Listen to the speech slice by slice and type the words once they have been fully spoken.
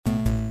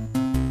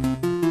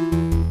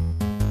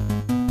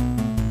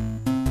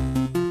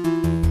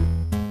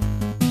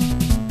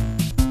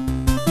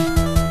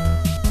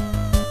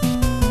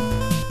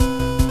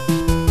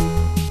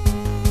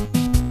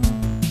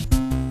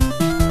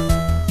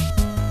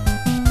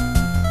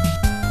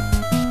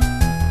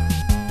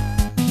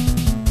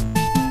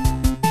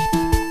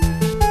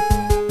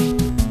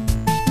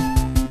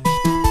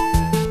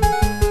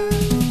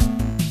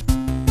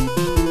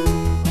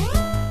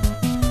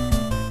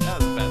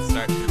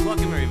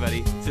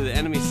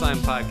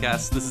Slime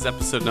Podcast. This is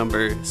episode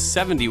number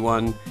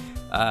 71.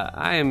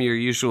 I am your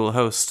usual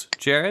host,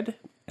 Jared,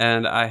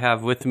 and I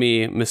have with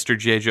me Mr.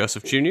 J.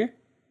 Joseph Jr.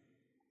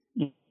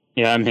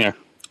 Yeah, I'm here.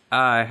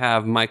 I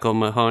have Michael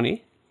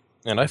Mahoney.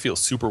 And I feel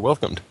super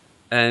welcomed.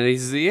 And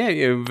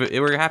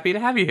we're happy to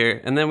have you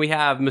here. And then we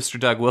have Mr.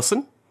 Doug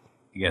Wilson.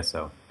 I guess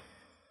so.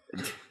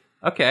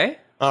 Okay.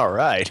 All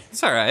right.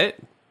 It's all right.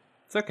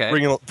 It's okay.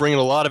 Bringing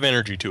a lot of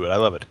energy to it. I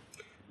love it.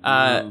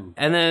 And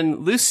then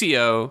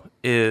Lucio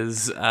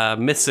is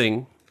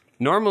missing.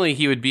 Normally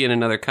he would be in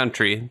another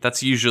country.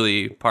 That's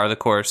usually part of the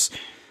course.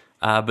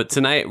 But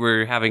tonight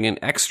we're having an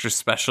extra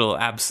special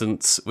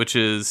absence, which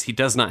is he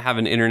does not have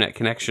an internet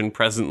connection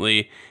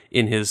presently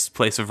in his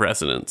place of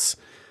residence.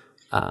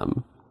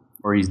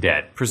 Or he's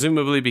dead.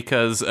 Presumably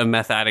because a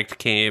meth addict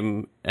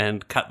came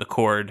and cut the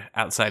cord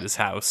outside his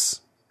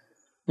house.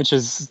 Which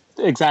is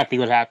exactly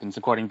what happens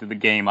according to the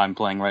game I'm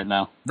playing right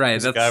now. Right.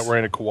 This guy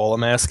wearing a koala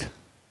mask.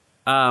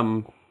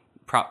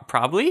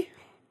 Probably.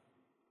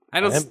 I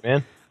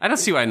don't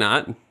see why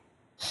not.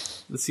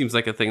 This seems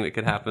like a thing that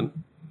could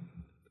happen.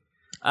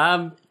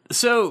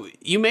 So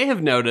you may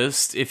have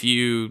noticed if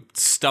you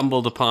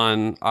stumbled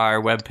upon our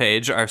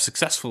webpage, our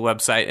successful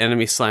website,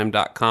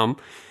 enemyslime.com,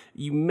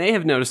 you may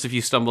have noticed if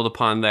you stumbled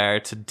upon there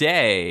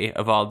today,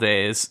 of all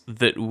days,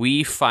 that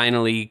we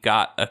finally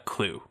got a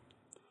clue.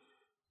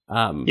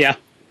 Yeah.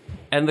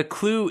 And the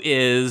clue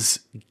is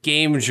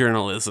game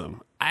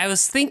journalism. I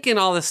was thinking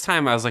all this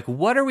time, I was like,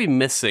 what are we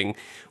missing?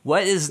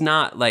 What is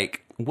not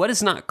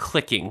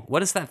clicking?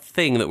 What is that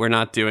thing that we're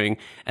not doing?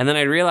 And then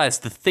I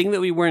realized the thing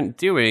that we weren't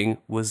doing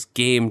was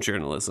game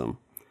journalism.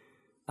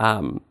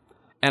 And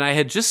I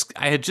had just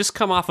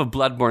come off a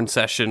Bloodborne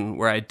session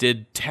where I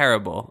did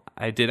terrible.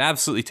 I did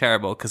absolutely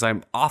terrible because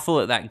I'm awful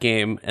at that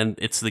game, and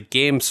it's the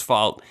game's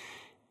fault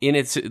in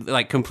its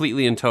like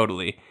completely and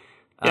totally.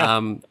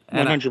 Yeah,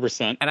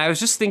 100%. And I was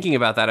just thinking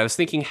about that. I was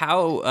thinking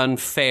how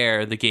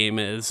unfair the game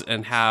is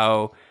and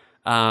how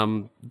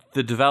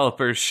the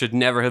developers should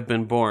never have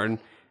been born.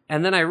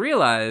 And then I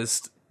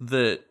realized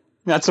that...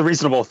 That's a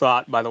reasonable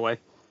thought, by the way.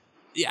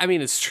 I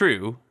mean, it's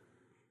true.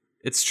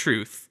 It's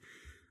truth.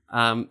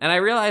 And I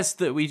realized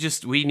that we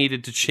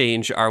needed to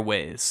change our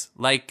ways.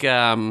 Like,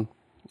 I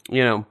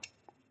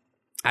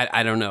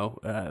don't know,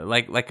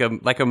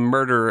 like a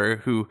murderer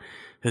who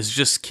has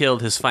just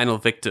killed his final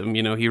victim.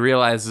 You know, he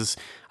realizes,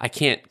 I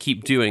can't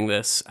keep doing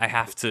this. I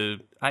have to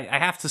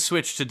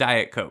switch to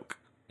Diet Coke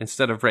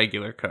instead of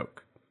regular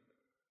Coke.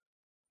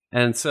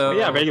 And so...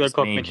 Yeah, regular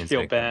Coke makes you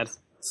feel bad.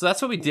 So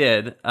that's what we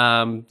did.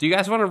 Do you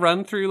guys want to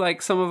run through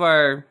like some of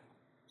our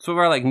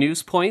like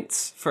news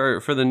points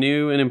for the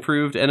new and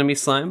improved Enemy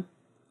Slime?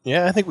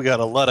 Yeah, I think we got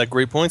a lot of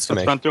great points to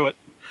make. Let's run through it.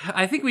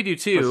 I think we do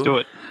too. Let's do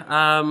it.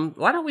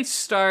 Why don't we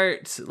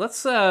start?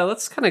 Let's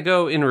kind of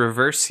go in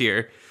reverse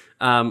here.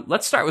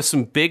 Let's start with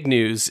some big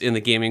news in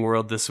the gaming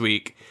world this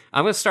week.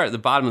 I'm going to start at the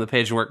bottom of the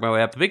page and work my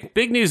way up. The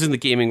big news in the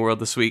gaming world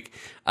this week.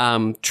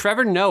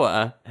 Trevor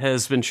Noah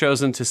has been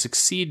chosen to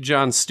succeed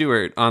Jon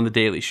Stewart on The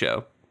Daily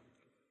Show.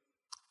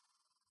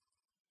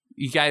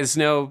 You guys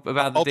know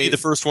about I'll be the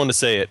first one to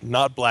say it.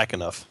 Not black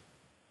enough.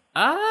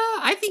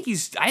 I think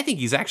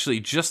he's actually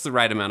just the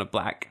right amount of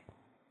black.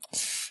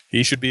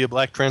 He should be a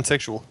black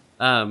transsexual.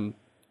 And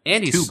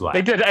he's too black.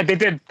 They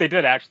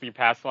did actually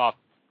pass up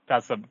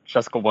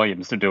Jessica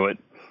Williams to do it.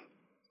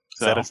 Is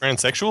that a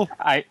transsexual?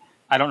 I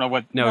don't know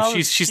what. No,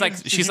 she's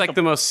like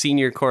the most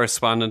senior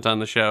correspondent on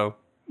the show.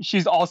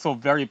 She's also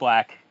very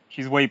black.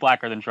 She's way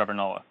blacker than Trevor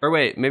Noah. Or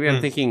wait, maybe I'm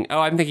thinking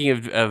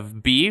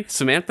of Bee,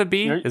 Samantha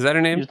Bee. Is that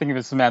her name? You're thinking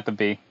of Samantha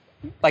Bee,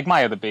 like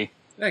Maya the Bee.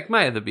 Like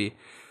Maya the Bee.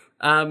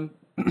 And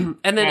then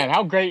Man,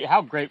 how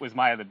great was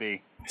Maya the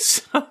Bee?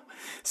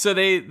 So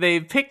they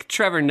pick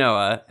Trevor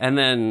Noah, and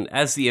then,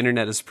 as the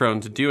internet is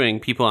prone to doing,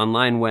 people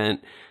online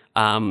went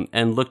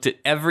and looked at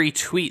every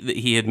tweet that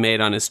he had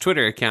made on his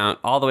Twitter account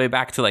all the way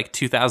back to like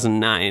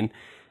 2009.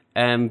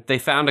 And they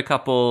found a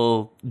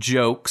couple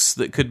jokes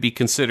that could be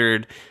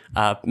considered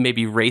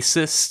maybe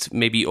racist,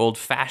 maybe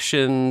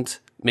old-fashioned,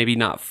 maybe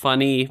not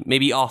funny,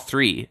 maybe all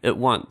three at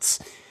once.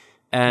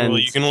 And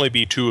well, you can only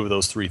be two of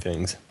those three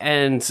things.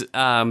 And,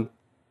 that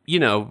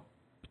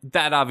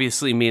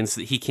obviously means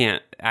that he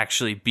can't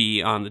actually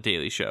be on The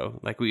Daily Show.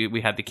 Like,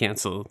 we had to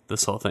cancel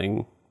this whole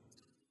thing.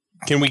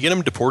 Can we get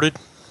him deported?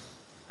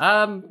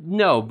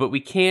 No, but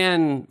we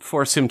can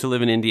force him to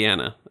live in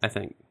Indiana, I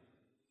think.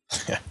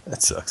 Yeah,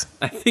 that sucks.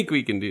 I think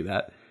we can do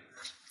that.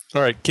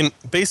 All right.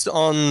 Based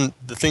on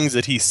the things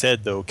that he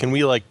said, though, can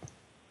we like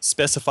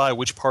specify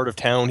which part of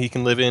town he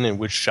can live in and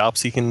which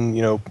shops he can,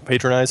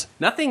 patronize?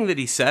 Nothing that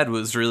he said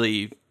was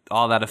really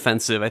all that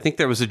offensive. I think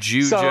there was a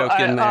Jew joke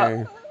in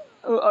there.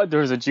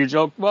 There was a Jew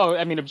joke. Well,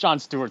 I mean, if Jon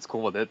Stewart's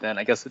cool with it, then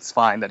I guess it's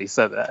fine that he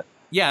said that.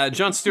 Yeah,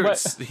 Jon Stewart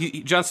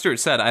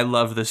said, "I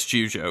love this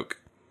Jew joke."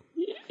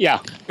 Yeah.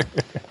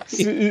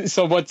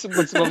 So what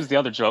was the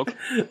other joke?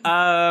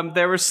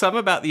 There was some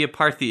about the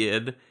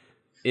apartheid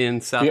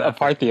in South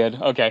Africa. The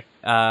apartheid, okay.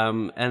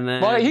 And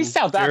then... Well, he's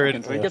South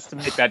African, so he gets to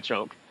make that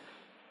joke.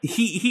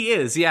 He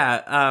is,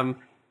 yeah.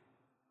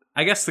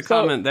 I guess the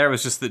comment there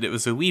was just that it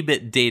was a wee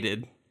bit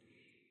dated.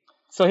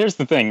 So here's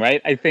the thing,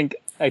 right? I think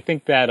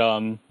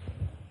that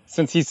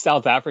since he's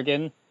South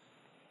African,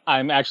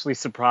 I'm actually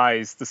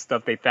surprised the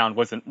stuff they found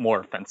wasn't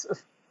more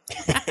offensive.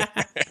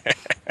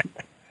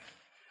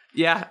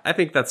 Yeah, I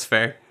think that's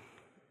fair.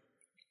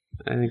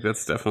 I think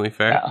that's definitely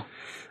fair.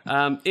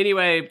 Yeah.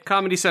 Anyway,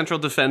 Comedy Central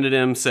defended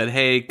him, said,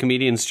 hey,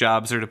 comedians'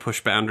 jobs are to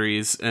push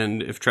boundaries,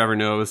 and if Trevor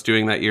Noah was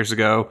doing that years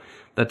ago,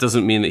 that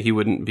doesn't mean that he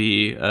wouldn't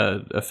be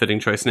a fitting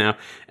choice now.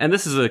 And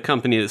this is a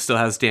company that still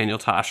has Daniel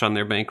Tosh on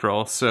their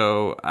bankroll,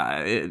 so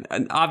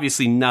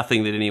obviously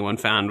nothing that anyone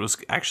found was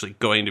actually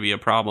going to be a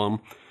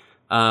problem.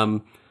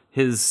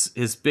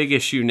 His big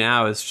issue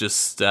now is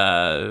just,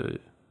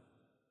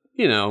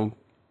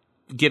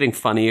 getting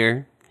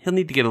funnier. He'll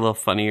need to get a little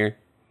funnier,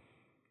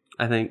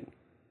 I think.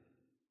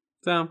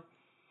 So,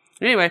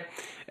 anyway,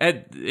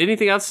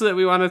 anything else that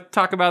we want to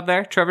talk about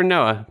there? Trevor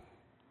Noah,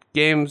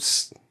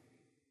 games,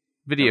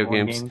 video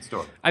games.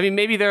 I mean,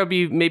 maybe there'll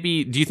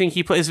be. Do you think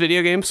he plays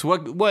video games?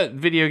 What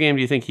video game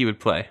do you think he would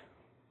play?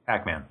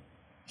 Pac-Man.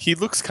 He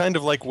looks kind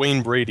of like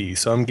Wayne Brady,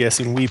 so I'm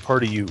guessing We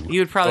Party You. He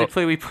would probably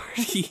play We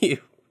Party You.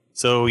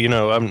 So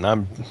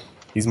I'm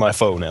he's my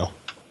foe now.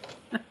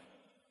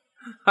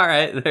 All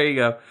right, there you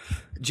go.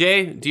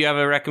 Jay, do you have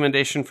a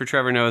recommendation for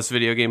Trevor Noah's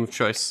video game of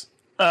choice?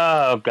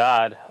 Oh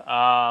God.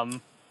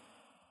 I've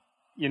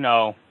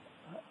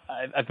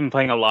been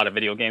playing a lot of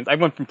video games. I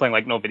went from playing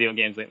like no video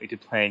games lately to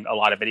playing a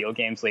lot of video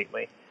games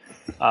lately.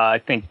 I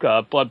think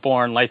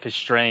Bloodborne, Life is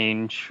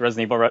Strange,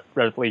 Resident Evil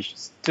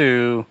Revelations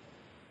 2,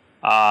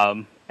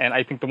 and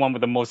I think the one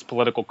with the most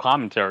political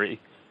commentary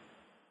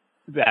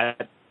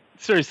that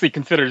seriously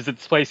considers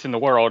its place in the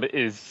world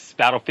is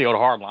Battlefield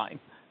Hardline.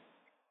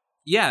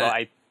 Yeah. So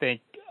I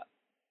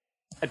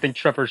think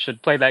Trevor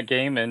should play that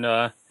game, and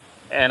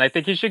I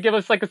think he should give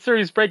us like a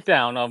serious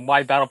breakdown on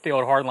why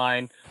Battlefield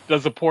Hardline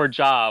does a poor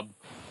job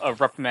of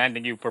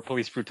reprimanding you for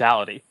police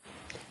brutality.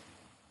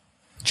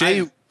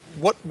 Jay,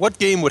 what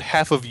game would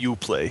half of you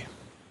play?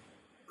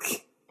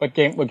 What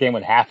game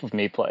would half of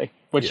me play?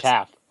 Which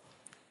half?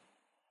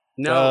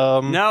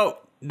 No.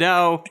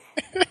 No.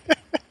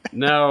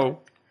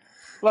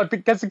 Look,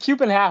 because the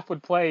Cuban half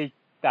would play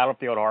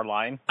Battlefield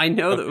Hardline. I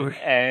know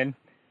that and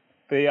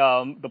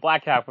the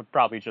black half would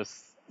probably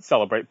just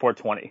celebrate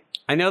 420.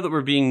 I know that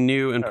we're being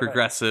new and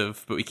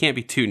progressive, but we can't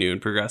be too new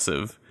and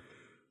progressive.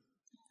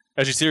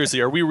 Actually, seriously,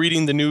 are we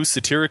reading the news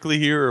satirically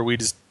here, or are we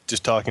just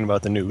talking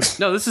about the news?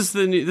 No, this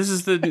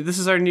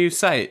is our new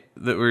site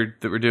that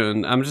we're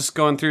doing. I'm just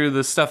going through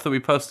the stuff that we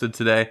posted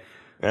today.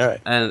 All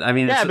right. And I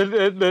mean,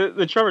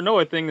 the Trevor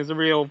Noah thing is a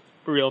real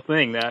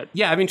thing.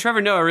 I mean,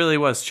 Trevor Noah really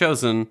was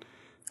chosen,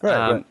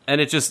 right.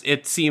 And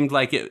it seemed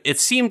like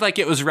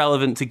it was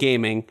relevant to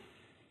gaming.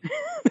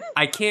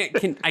 I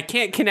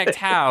can't connect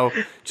how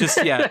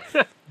just yet,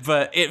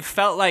 but it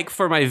felt like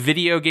for my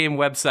video game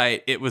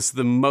website, it was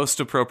the most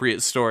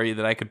appropriate story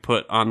that I could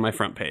put on my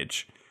front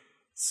page.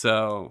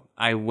 So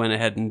I went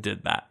ahead and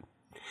did that.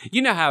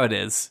 You know how it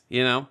is,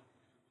 you know?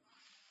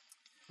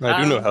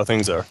 I do know how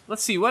things are.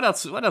 Let's see, what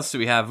else do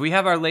we have? We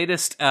have our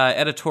latest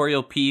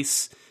editorial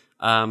piece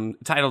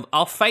titled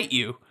 "I'll Fight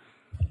You,"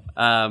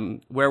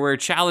 where we're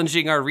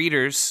challenging our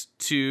readers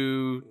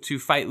to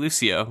fight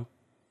Lucio.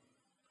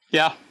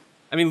 Yeah.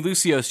 I mean,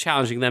 Lucio's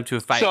challenging them to a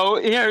fight. So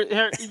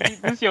here,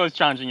 Lucio is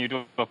challenging you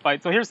to a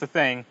fight. So here's the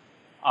thing.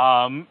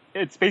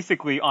 It's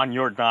basically on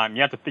your dime.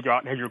 You have to figure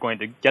out how you're going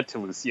to get to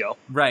Lucio.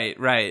 Right.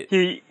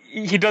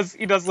 He does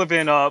live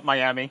in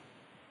Miami.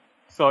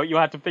 So you'll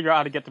have to figure out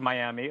how to get to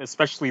Miami,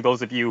 especially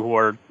those of you who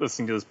are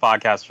listening to this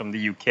podcast from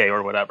the UK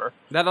or whatever.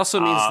 That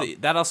also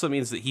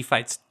means that he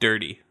fights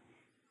dirty.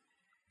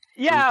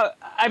 Yeah,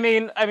 I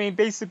mean,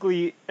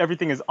 basically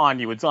everything is on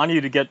you. It's on you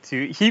to get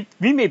to.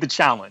 We made the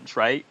challenge,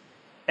 right?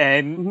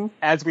 And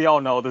as we all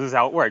know, this is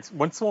how it works.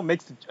 When someone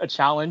makes a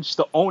challenge,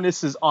 the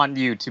onus is on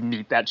you to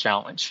meet that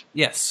challenge.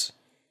 Yes.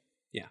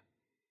 Yeah.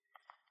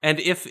 And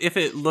if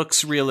it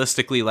looks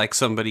realistically like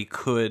somebody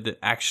could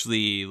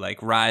actually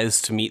like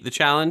rise to meet the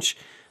challenge,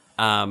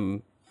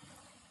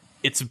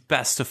 it's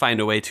best to find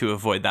a way to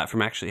avoid that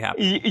from actually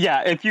happening.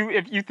 Yeah, if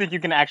you think you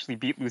can actually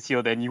beat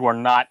Lucio, then you are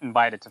not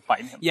invited to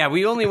fight him. Yeah,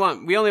 we only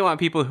want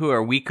people who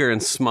are weaker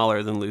and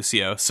smaller than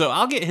Lucio. So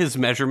I'll get his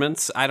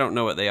measurements. I don't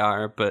know what they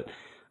are, but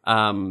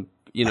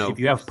if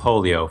you have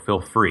polio,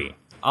 feel free.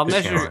 I'll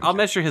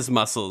measure his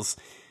muscles,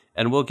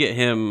 and we'll get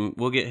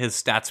his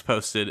stats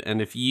posted.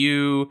 And if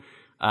you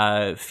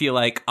feel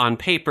like on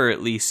paper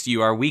at least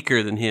you are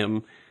weaker than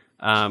him,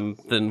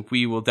 then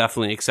we will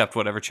definitely accept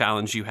whatever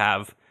challenge you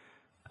have,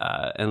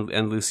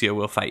 and Lucio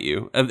will fight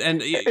you. And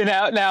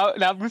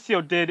now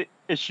Lucio did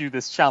issue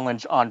this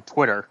challenge on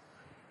Twitter,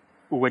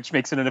 which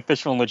makes it an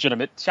official and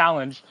legitimate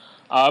challenge.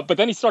 But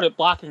then he started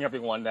blocking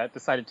everyone that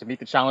decided to meet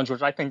the challenge,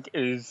 which I think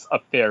is a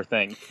fair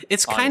thing.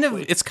 It's kind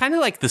of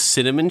like the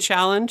cinnamon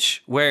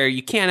challenge, where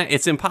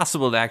it's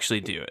impossible to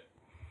actually do it.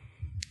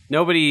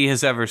 Nobody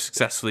has ever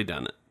successfully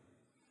done it.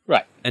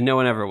 Right. And no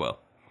one ever will.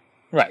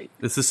 Right.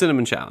 It's the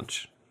cinnamon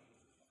challenge.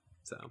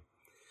 So,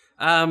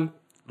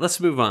 let's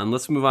move on.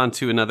 Let's move on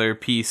to another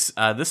piece.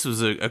 This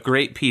was a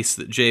great piece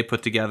that Jay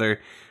put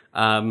together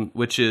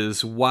which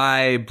is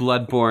why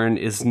Bloodborne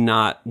is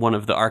not one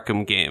of the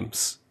Arkham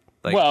games.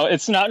 Like, well,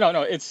 it's not.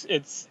 No, it's.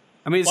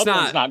 I mean, it's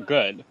not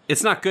good.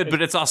 It's not good,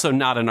 but it's also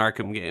not an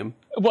Arkham game.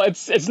 Well,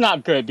 it's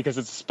not good because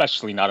it's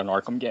especially not an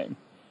Arkham game.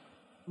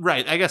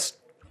 Right. I guess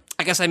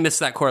I missed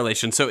that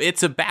correlation. So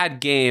it's a bad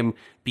game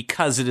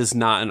because it is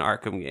not an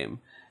Arkham game.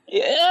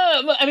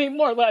 Yeah, I mean,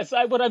 more or less.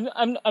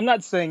 I'm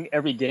not saying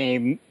every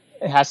game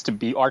has to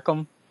be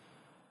Arkham.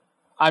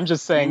 I'm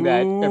just saying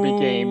that every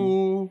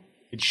game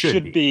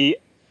should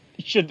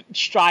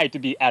strive to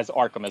be as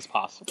Arkham as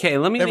possible. Okay,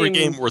 every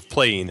game worth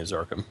playing is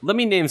Arkham. Let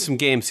me name some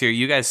games here.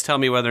 You guys tell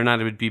me whether or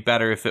not it would be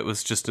better if it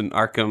was just an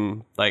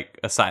Arkham like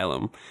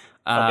asylum.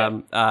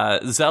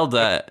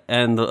 Zelda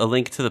and A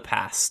Link to the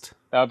Past.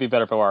 That would be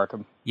better for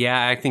Arkham.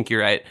 Yeah, I think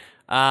you're right.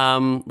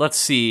 Let's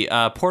see.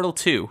 Portal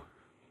 2.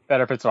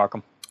 Better if it's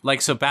Arkham.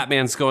 Like, so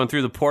Batman's going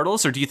through the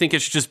portals, or do you think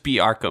it should just be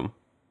Arkham?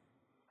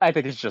 I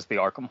think it should just be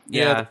Arkham.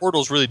 Yeah, the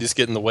portals really just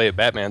get in the way of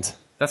Batman's.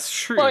 That's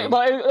true.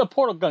 Well, a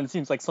portal gun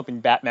seems like something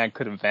Batman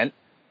could invent,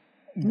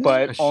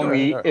 but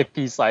only if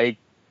he's like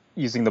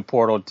using the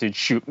portal to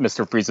shoot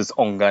Mr. Freeze's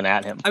own gun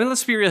at him. I mean,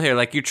 let's be real here.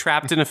 Like, you're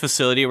trapped in a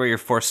facility where you're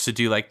forced to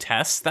do like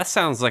tests. That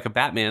sounds like a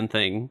Batman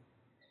thing.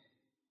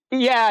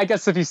 Yeah, I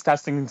guess if he's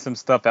testing some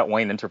stuff at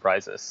Wayne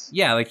Enterprises.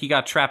 Yeah, like he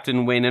got trapped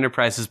in Wayne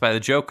Enterprises by the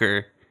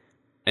Joker.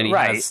 And he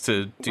has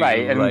to do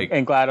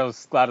and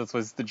GLaDOS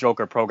was the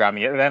Joker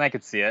programming it. Then I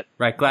could see it.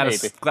 Right,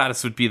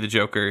 GLaDOS would be the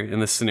Joker in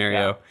this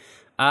scenario.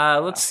 Yeah.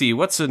 Let's see,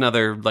 what's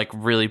another like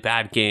really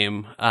bad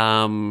game?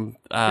 I feel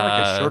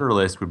like a shorter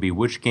list would be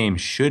which game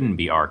shouldn't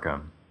be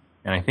Arkham,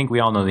 and I think we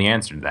all know the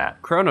answer to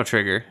that. Chrono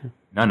Trigger.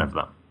 None of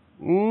them.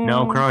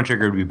 No, Chrono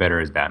Trigger would be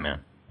better as Batman.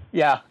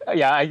 Yeah,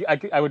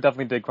 I would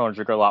definitely dig Chrono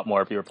Trigger a lot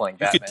more if you were playing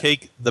Batman. You could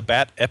take the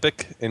Bat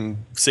Epic and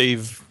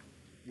save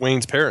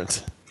Wayne's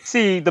parents.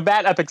 See, the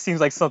Bat Epic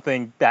seems like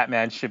something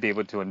Batman should be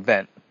able to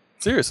invent.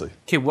 Seriously.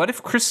 Okay, what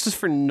if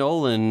Christopher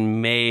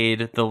Nolan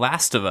made The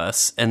Last of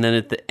Us, and then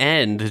at the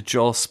end,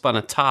 Joel spun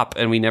a top,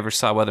 and we never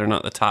saw whether or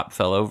not the top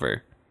fell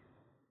over?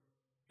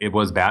 It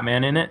was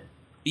Batman in it?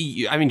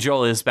 I mean,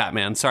 Joel is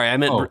Batman. Sorry, I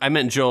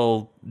meant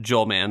Joel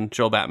Batman.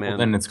 Well,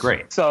 then it's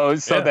great. So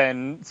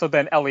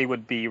then Ellie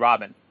would be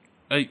Robin.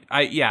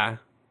 Yeah.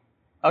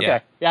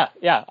 Okay.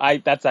 Yeah.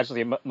 That's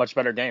actually a much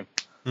better game.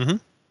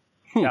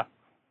 Mm-hmm. Yeah.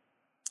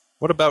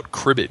 What about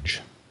cribbage?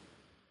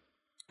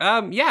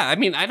 Yeah, I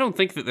mean, I don't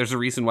think that there's a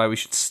reason why we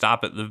should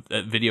stop at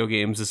video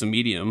games as a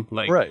medium.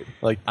 Like, right.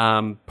 Like,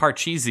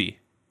 Parcheesi.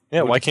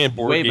 Yeah, why can't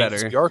board games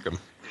better. be Arkham?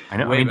 I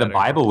know. I mean, the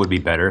Bible would be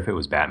better if it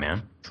was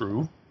Batman.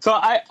 True. So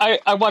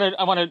I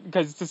wanted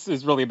because this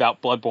is really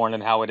about Bloodborne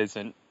and how it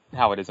isn't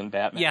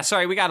Batman. Yeah,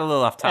 sorry, we got a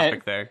little off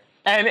topic there.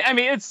 And I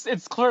mean,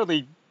 it's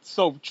clearly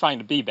so trying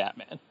to be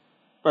Batman.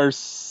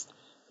 First,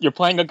 you're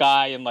playing a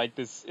guy in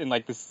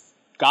this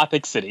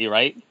gothic city,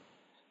 right?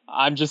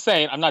 I'm just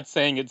saying. I'm not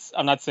saying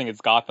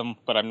it's Gotham,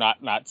 but I'm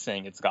not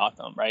saying it's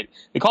Gotham, right?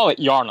 They call it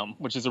Yarnum,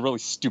 which is a really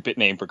stupid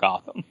name for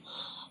Gotham.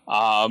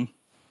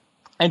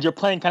 And you're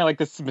playing kind of like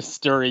this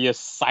mysterious,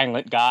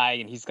 silent guy,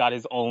 and he's got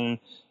his own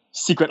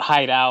secret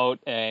hideout,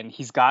 and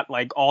he's got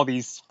like all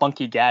these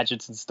funky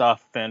gadgets and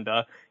stuff, and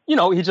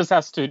he just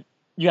has to.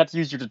 You have to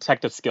use your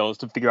detective skills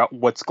to figure out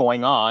what's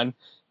going on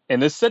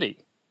in this city,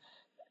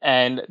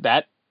 and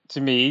that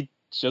to me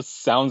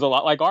just sounds a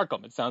lot like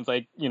Arkham. It sounds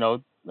like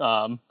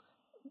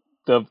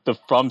the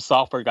From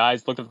Software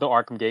guys looked at the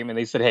Arkham game and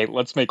they said, hey,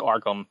 let's make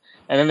Arkham.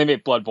 And then they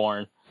made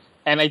Bloodborne.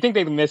 And I think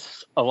they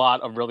miss a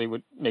lot of really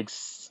what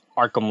makes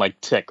Arkham like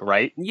tick,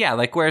 right? Yeah,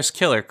 like where's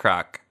Killer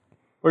Croc?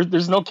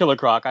 There's no Killer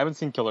Croc. I haven't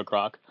seen Killer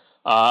Croc.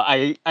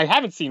 I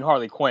haven't seen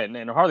Harley Quinn,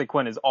 and Harley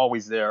Quinn is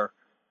always there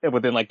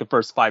within like the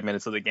first 5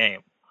 minutes of the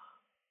game.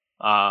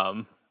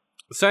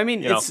 So I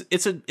mean,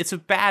 it's a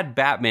bad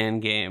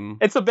Batman game.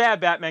 It's a bad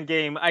Batman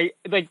game.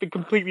 They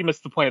completely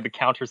missed the point of the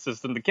counter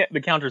system.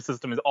 The counter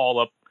system is all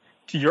up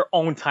to your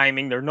own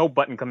timing. There are no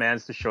button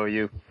commands to show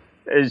you.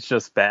 It's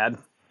just bad.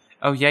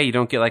 Oh yeah, you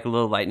don't get like a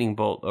little lightning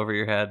bolt over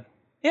your head.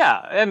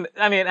 Yeah, and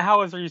I mean, how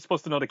are you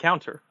supposed to know the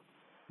counter?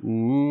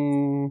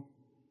 So,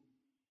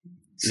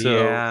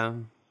 yeah. I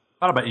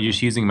thought about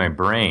just using my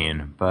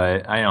brain,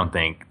 but I don't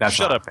think that's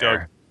Shut not up, fair.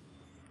 Doug.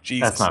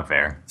 Jesus. That's not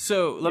fair.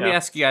 So let me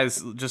ask you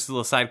guys just a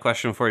little side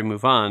question before we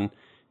move on.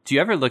 Do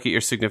you ever look at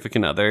your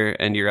significant other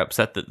and you're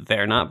upset that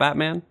they're not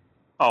Batman?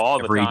 Oh, all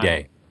the Every time.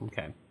 day.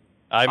 Okay.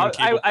 I'm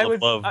incapable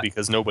of love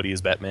because nobody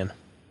is Batman.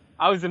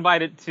 I was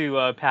invited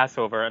to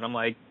Passover, and I'm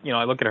like,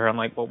 I look at her, I'm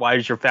like, well, why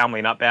is your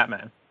family not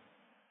Batman?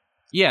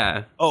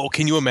 Yeah. Oh,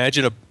 can you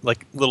imagine a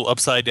little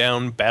upside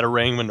down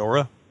Batarang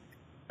menorah?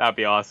 That'd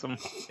be awesome.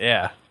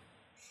 Yeah.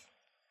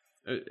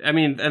 I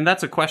mean, and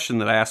that's a question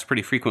that I ask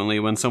pretty frequently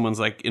when someone's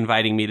like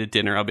inviting me to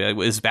dinner. I'll be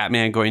like, is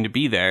Batman going to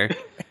be there?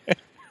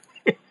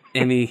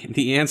 And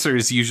the answer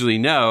is usually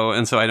no,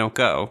 and so I don't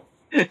go.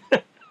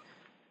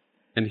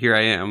 And here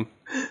I am.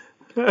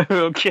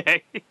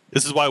 Okay.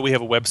 This is why we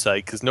have a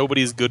website, because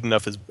nobody's good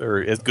enough as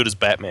good as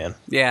Batman.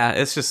 Yeah,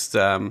 it's just...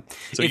 so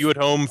you at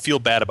home feel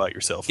bad about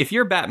yourself. If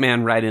you're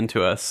Batman, write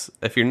into us.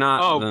 If you're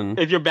not, then...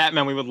 if you're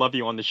Batman, we would love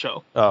you on the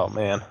show. Oh,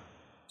 man.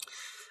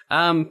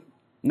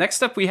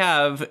 Next up, we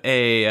have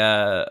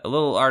a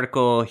little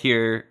article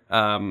here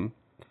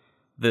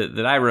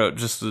that I wrote,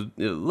 just a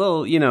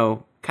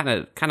little,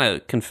 kind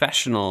of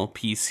confessional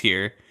piece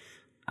here.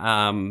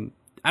 I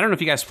don't know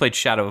if you guys played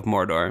Shadow of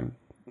Mordor,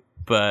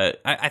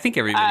 but I think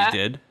everybody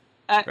did.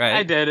 Right?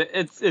 I did.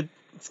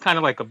 It's kind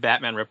of like a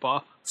Batman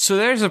ripoff. So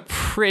there's a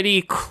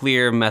pretty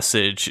clear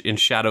message in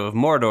Shadow of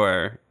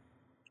Mordor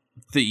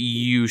that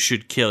you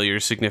should kill your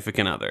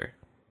significant other.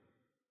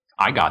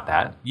 I got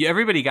that.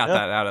 Everybody got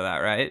that out of that,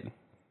 right?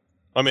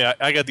 I mean,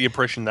 I got the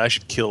impression that I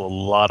should kill a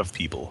lot of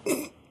people.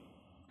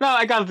 No,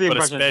 I got the but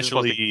impression. But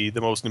especially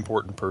the most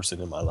important person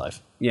in my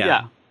life.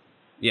 Yeah,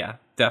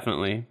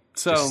 definitely.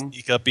 So just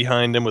sneak up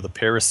behind him with a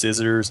pair of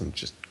scissors and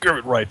just give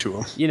it right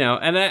to him.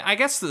 And I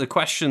guess the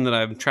question that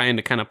I'm trying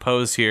to kind of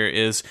pose here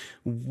is,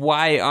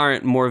 why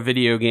aren't more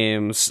video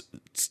games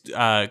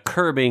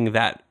curbing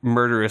that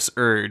murderous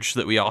urge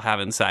that we all have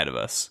inside of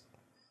us?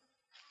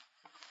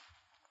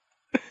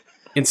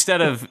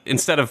 Instead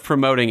of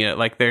promoting it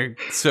like they're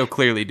so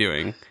clearly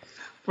doing.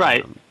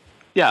 Right.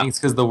 Yeah. It's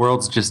because the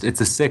world's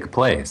it's a sick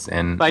place,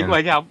 and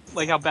like how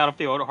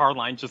Battlefield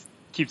Hardline just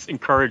keeps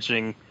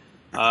encouraging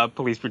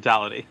police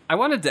brutality. I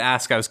wanted to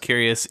ask, I was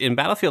curious, in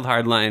Battlefield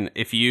Hardline,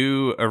 if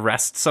you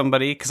arrest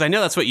somebody, because I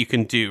know that's what you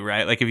can do,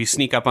 right? Like if you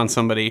sneak up on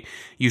somebody,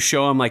 you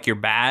show them like your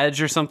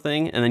badge or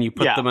something, and then you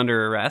put them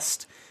under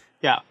arrest.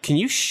 Yeah. Can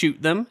you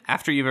shoot them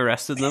after you've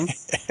arrested them?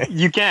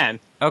 You can.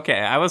 Okay,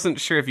 I wasn't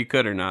sure if you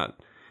could or not.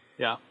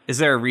 Yeah. Is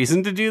there a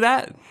reason to do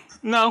that?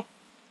 No.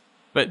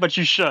 But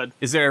you should.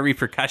 Is there a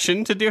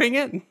repercussion to doing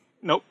it?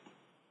 Nope.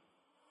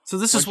 So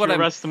this Once is what you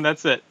arrest them,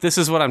 that's it. This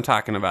is what I'm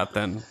talking about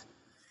then.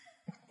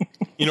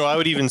 I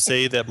would even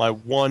say that my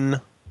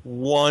one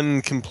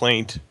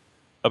complaint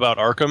about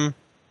Arkham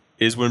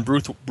is when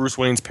Bruce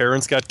Wayne's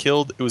parents got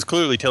killed, it was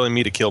clearly telling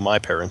me to kill my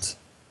parents.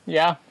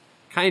 Yeah.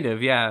 Kind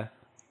of, yeah.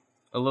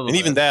 A little and bit.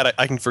 Even that,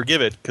 I can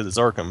forgive it because it's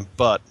Arkham,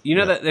 but...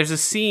 that there's a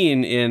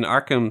scene in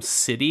Arkham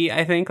City,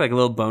 I think, like a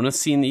little bonus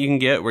scene that you can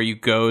get where you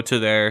go to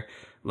their,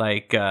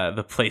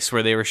 the place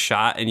where they were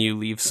shot and you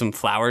leave some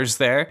flowers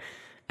there.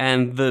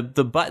 And the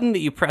button that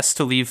you press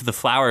to leave the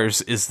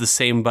flowers is the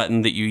same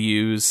button that you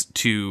use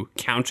to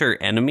counter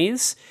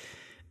enemies.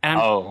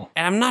 And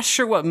I'm not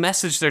sure what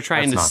message they're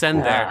trying to send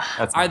cool. there.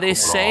 Are they cool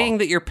saying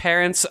that your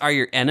parents are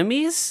your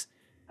enemies?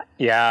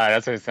 Yeah,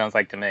 that's what it sounds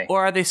like to me.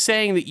 Or are they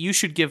saying that you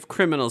should give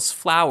criminals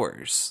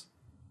flowers?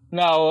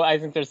 No, I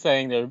think they're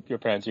saying that your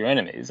parents are your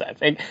enemies. I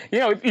think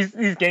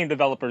these game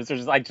developers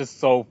are just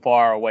so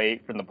far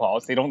away from the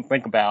pulse. They don't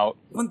think about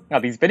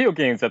these video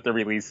games that they're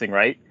releasing,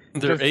 right?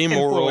 They're Just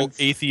amoral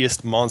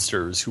atheist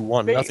monsters who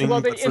want nothing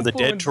but for the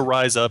dead to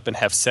rise up and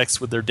have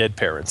sex with their dead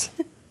parents.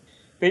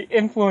 They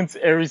influence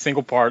every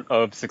single part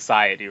of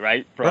society,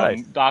 right?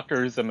 From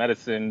doctors and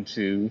medicine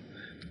to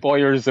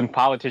lawyers and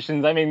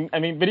politicians. I mean,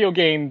 video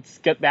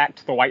games get back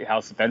to the White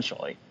House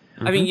eventually.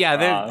 I mean,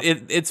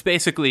 it's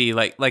basically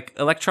like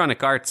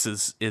Electronic Arts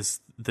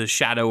is the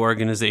shadow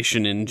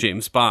organization in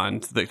James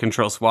Bond that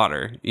controls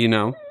water,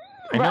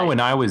 I know when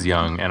I was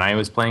young and I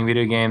was playing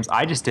video games,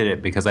 I just did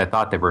it because I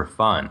thought they were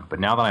fun. But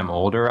now that I'm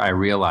older, I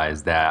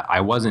realize that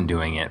I wasn't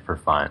doing it for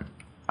fun.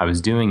 I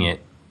was doing it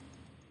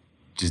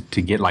just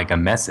to get like a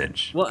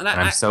message. Well, and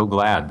I'm so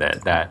glad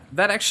that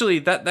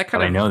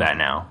I know that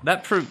now.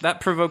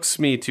 That provokes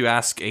me to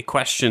ask a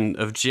question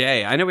of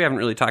Jay. I know we haven't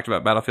really talked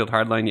about Battlefield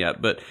Hardline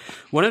yet, but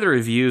one of the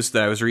reviews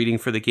that I was reading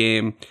for the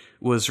game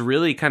was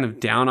really kind of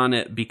down on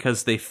it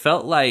because they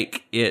felt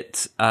like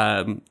it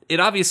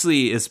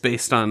obviously is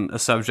based on a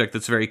subject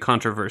that's very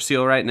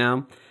controversial right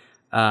now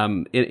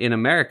in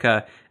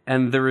America.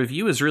 And the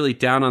review is really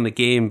down on the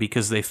game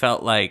because they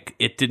felt like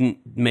it didn't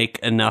make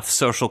enough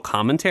social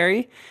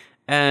commentary.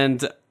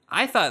 And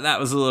I thought that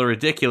was a little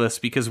ridiculous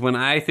because when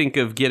I think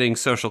of getting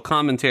social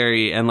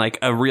commentary and like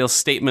a real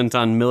statement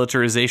on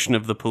militarization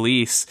of the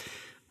police,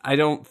 I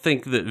don't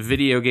think that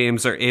video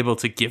games are able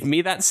to give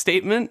me that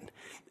statement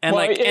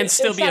and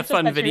still be a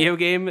fun video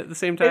game at the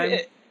same time.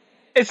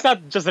 It's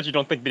not just that you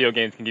don't think video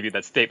games can give you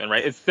that statement,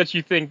 right? It's that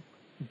you think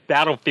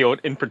Battlefield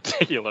in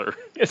particular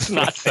is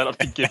not set up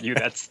to give you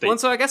that statement. Well,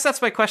 so I guess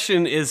that's my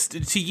question is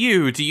to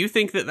you. Do you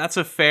think that that's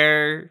a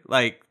fair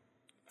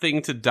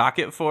thing to dock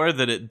it for,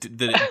 that it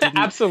didn't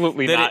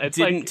absolutely that not. It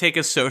didn't take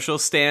a social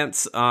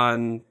stance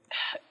on?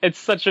 It's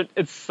such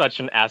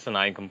an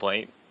asinine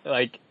complaint.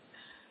 Like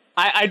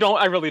I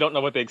really don't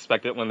know what they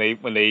expected when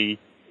they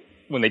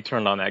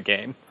turned on that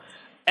game.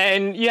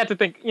 And you have to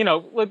think,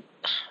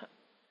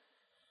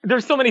 there's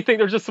just so many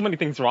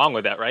things wrong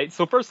with that, right?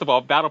 So first of all,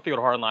 Battlefield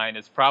Hardline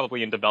is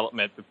probably in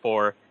development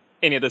before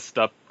any of this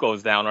stuff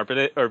goes down, or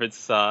if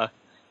it's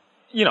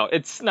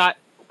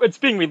it's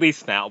being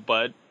released now.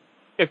 But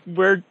if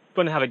we're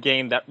going to have a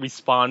game that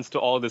responds to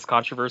all of this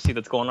controversy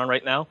that's going on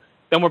right now,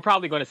 then we're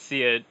probably going to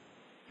see it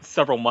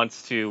several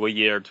months to a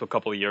year to a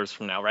couple of years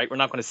from now, right? We're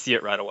not going to see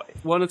it right away.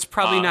 Well, it's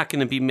probably not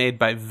going to be made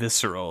by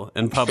Visceral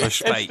and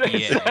published by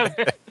EA.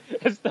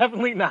 It's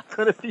definitely not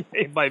going to be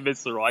made by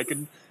Visceral. I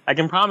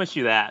can promise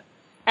you that.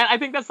 And I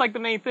think that's the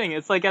main thing.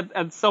 It's like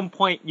at some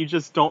point you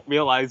just don't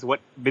realize what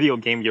video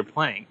game you're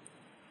playing.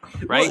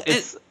 right?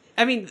 Well,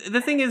 I mean,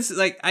 the thing is,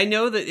 like, I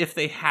know that if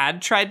they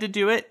had tried to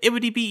do it, it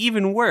would be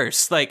even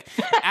worse. Like,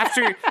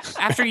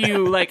 after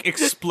you, like,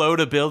 explode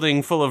a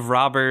building full of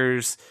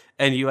robbers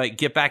and you, like,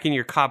 get back in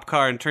your cop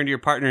car and turn to your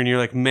partner and you're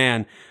like,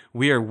 man,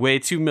 we are way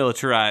too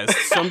militarized.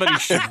 Somebody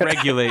should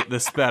regulate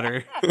this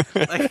better.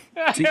 Like,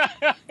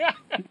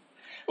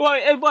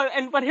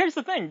 but here's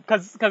the thing,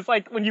 because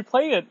like when you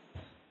play it,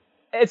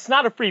 it's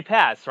not a free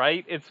pass,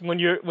 right? It's when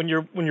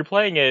you're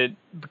playing it,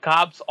 the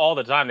cops all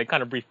the time, they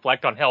kind of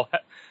reflect on how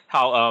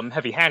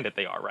heavy-handed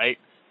they are, right?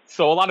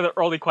 So a lot of the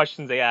early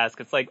questions they ask,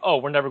 it's like, oh,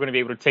 we're never going to be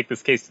able to take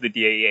this case to the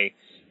DEA,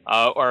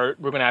 or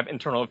we're going to have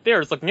internal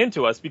affairs looking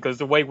into us because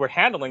the way we're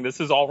handling this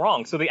is all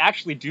wrong. So they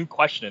actually do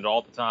question it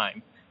all the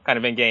time, kind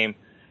of in game.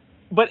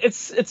 But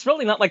it's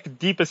really not like the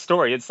deepest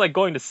story. It's like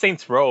going to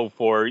Saints Row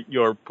for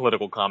your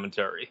political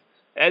commentary.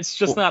 It's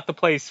just not the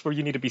place where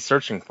you need to be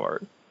searching for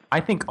it. I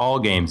think all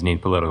games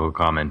need political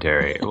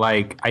commentary.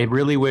 Like, I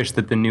really wish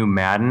that the new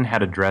Madden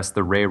had addressed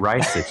the Ray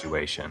Rice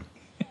situation.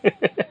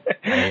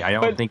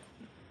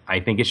 I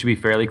think it should be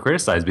fairly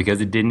criticized because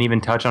it didn't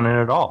even touch on it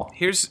at all.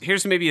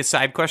 Here's maybe a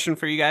side question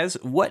for you guys.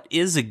 What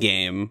is a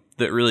game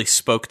that really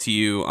spoke to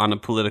you on a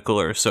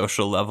political or a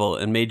social level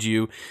and made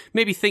you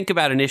maybe think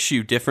about an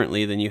issue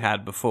differently than you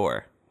had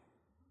before?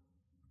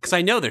 Because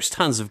I know there's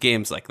tons of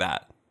games like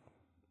that.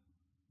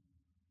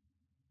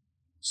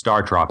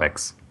 Star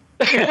Tropics.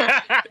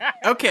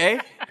 Okay.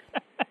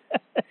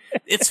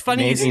 It's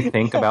funny. Made me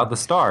think about the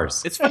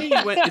stars. It's funny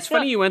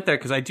you went there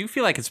because I do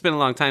feel like it's been a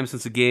long time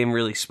since a game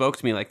really spoke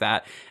to me like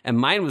that. And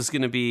mine was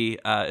going to be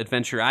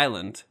Adventure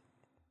Island,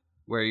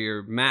 where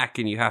you're Mac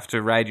and you have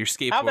to ride your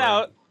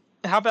skateboard.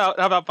 How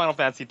about Final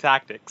Fantasy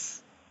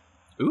Tactics?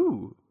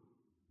 Ooh,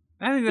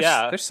 I think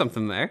there's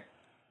something there.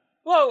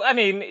 Well, I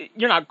mean,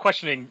 you're not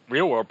questioning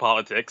real world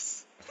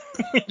politics.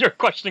 You're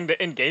questioning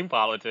the in-game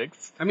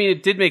politics. I mean,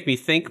 it did make me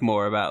think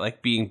more about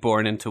like being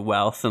born into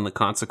wealth and the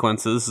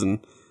consequences and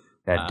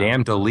that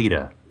damn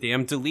Delita.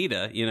 Damn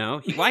Delita, you know?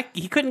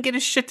 He couldn't get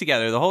his shit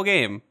together the whole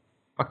game.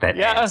 Fuck that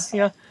ass.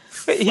 Yeah.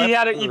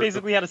 He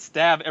basically had to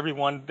stab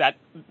everyone that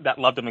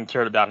loved him and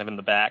cared about him in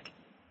the back.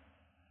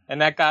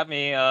 And that got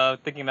me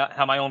thinking about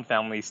how my own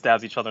family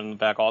stabs each other in the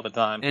back all the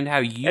time. And how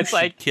you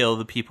should kill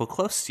the people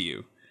close to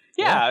you.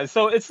 Yeah,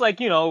 so it's like,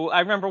 you know,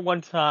 I remember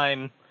one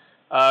time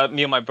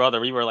me and my brother,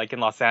 we were like in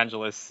Los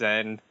Angeles,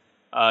 and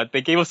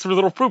they gave us a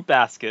little fruit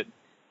basket.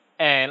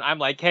 And I'm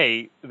like,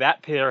 hey,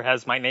 that pear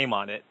has my name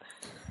on it.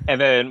 And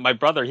then my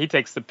brother, he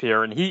takes the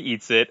pear and he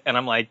eats it. And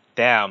I'm like,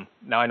 damn,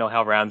 now I know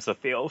how Ramza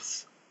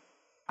feels.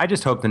 I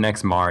just hope the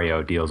next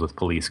Mario deals with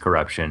police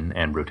corruption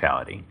and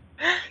brutality.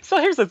 So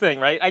here's the thing,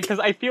 right? Because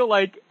I feel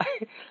like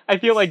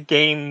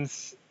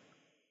games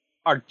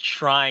are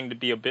trying to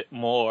be a bit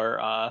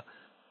more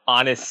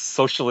honest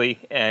socially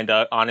and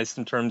honest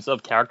in terms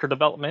of character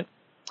development.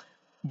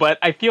 But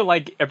I feel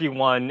like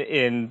everyone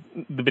in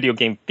the video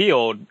game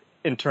field,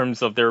 in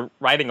terms of their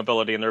writing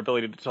ability and their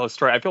ability to tell a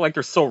story, I feel like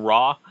they're so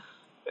raw.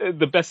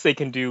 The best they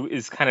can do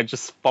is kind of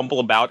just fumble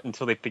about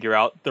until they figure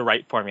out the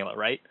right formula,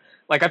 right?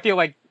 Like, I feel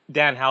like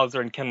Dan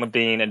Houser and Ken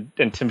Levine and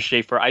Tim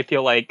Schafer, I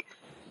feel like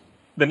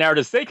the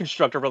narratives they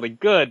construct are really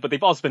good, but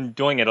they've also been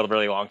doing it a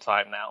really long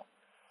time now.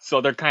 So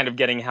they're kind of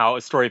getting how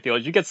a story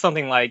feels. You get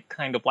something like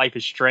kind of Life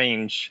is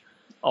Strange,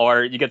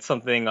 or you get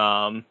something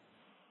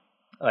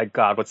like,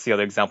 God, what's the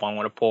other example I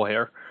want to pull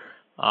here?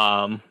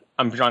 I'm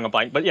drawing a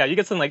blank, but yeah, you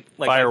get something like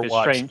Life is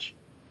Strange.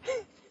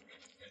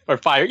 Or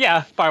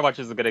Firewatch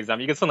is a good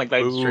example. You get something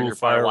like Life is Strange or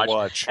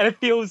Firewatch, and it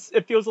feels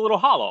a little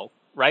hollow,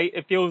 right?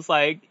 It feels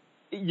like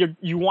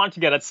you want to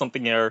get at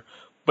something there,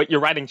 but your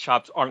writing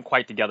chops aren't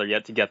quite together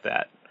yet to get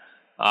that.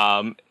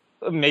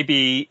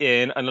 Maybe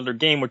in another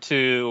game or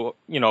two,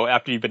 you know,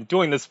 after you've been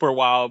doing this for a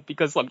while,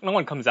 because look, no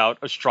one comes out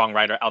a strong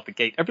writer out the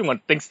gate. Everyone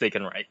thinks they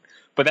can write,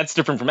 but that's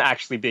different from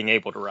actually being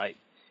able to write.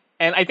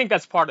 And I think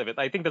that's part of it.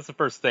 I think that's the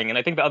first thing. And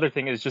I think the other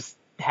thing is just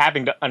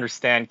having to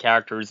understand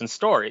characters and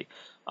story.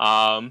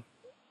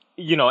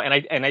 You know,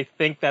 and I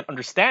think that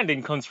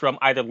understanding comes from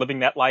either living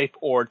that life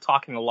or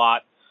talking a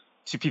lot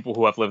to people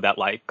who have lived that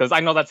life. Because I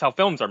know that's how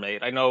films are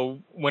made. I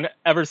know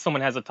whenever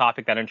someone has a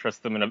topic that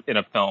interests them in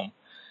a film,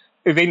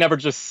 they never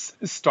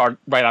just start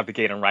right out the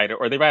gate and write it,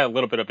 or they write a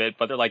little bit of it,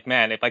 but they're like,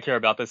 man, if I care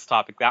about this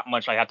topic that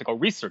much, I have to go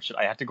research it.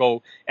 I have to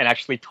go and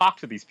actually talk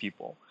to these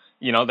people.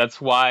 You know,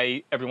 that's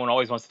why everyone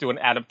always wants to do an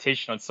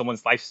adaptation on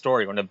someone's life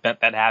story or an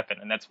event that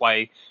happened. And that's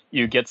why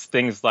you get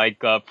things like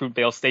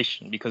Fruitvale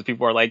Station, because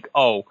people are like,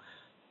 oh,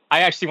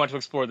 I actually want to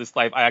explore this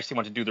life. I actually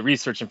want to do the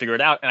research and figure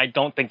it out. And I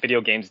don't think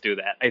video games do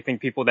that. I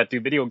think people that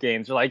do video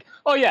games are like,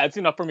 oh, yeah, it's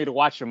enough for me to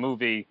watch a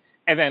movie,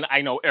 and then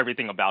I know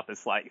everything about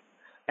this life.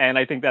 And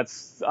I think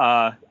that's,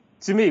 to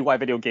me, why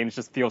video games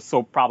just feel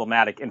so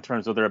problematic in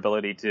terms of their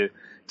ability to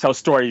tell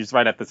stories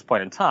right at this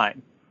point in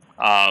time.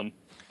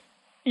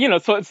 You know,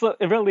 so it's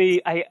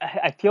really,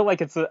 I feel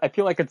like it's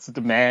a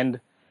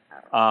demand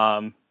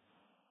that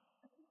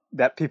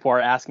people are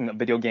asking of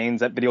video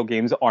games that video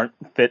games aren't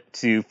fit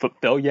to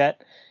fulfill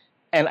yet.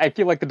 And I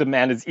feel like the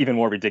demand is even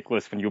more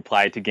ridiculous when you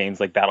apply it to games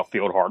like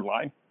Battlefield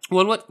Hardline.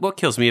 Well, what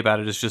kills me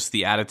about it is just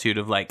the attitude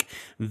of like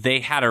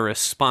they had a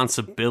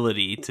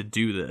responsibility to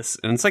do this,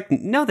 and it's like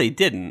no, they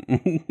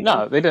didn't.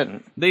 No, they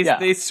didn't.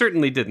 They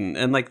certainly didn't,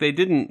 and like they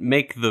didn't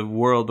make the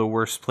world a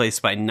worse place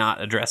by not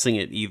addressing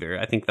it either.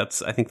 I think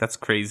that's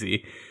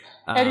crazy.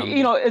 And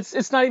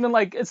it's not even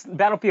like it's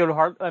Battlefield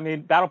Hard. I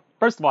mean,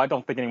 First of all, I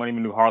don't think anyone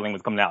even knew Hardline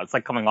was coming out. It's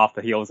like coming off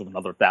the heels of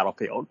another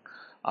Battlefield,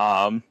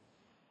 and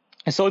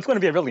so it's going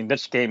to be a really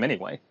niche game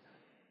anyway.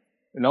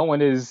 No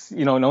one's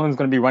going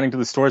to be running to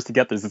the stores to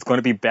get this. It's going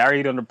to be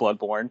buried under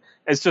Bloodborne.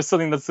 It's just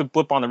something that's a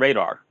blip on the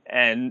radar,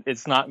 and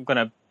it's not going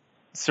to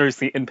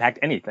seriously impact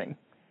anything.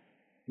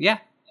 Yeah.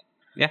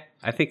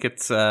 I think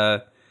it's.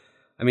 I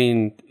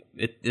mean,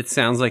 it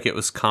sounds like it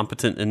was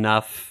competent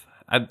enough.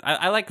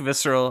 I like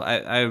Visceral.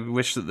 I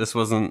wish that this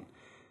wasn't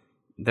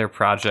their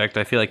project.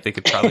 I feel like they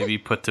could probably be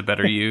put to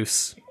better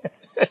use.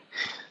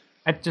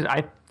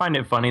 I find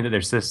it funny that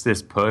there's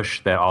this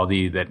push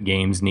that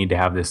games need to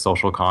have this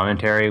social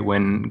commentary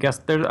when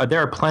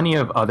there are plenty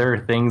of other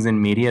things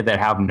in media that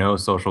have no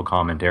social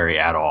commentary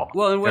at all.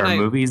 Well, and there are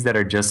movies that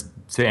are just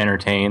to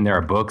entertain. There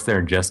are books that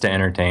are just to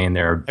entertain.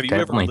 There are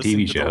definitely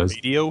TV shows.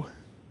 Radio?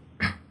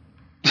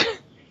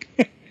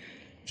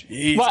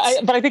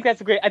 But I think that's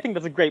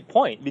a great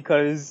point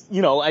because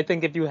I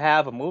think if you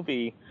have a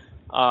movie.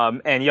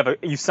 And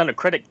you send a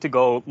critic to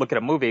go look at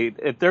a movie.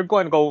 If they're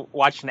going to go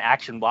watch an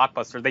action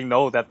blockbuster, they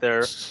know that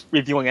they're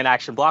reviewing an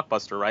action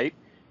blockbuster, right?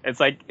 It's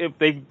like if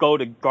they go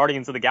to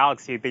Guardians of the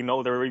Galaxy, they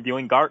know they're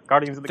reviewing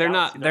Guardians of the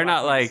Galaxy. They're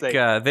not like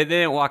they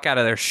didn't walk out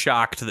of there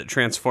shocked that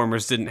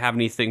Transformers didn't have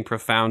anything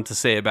profound to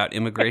say about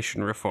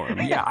immigration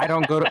reform. Yeah, I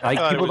don't go to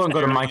people don't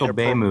go to Michael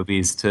Bay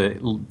movies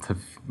to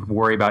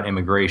worry about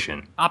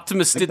immigration.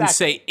 Optimus didn't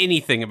say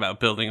anything about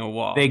building a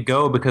wall. They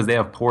go because they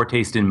have poor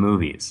taste in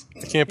movies.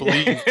 I can't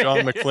believe John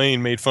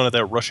McClane made fun of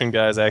that Russian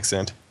guy's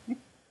accent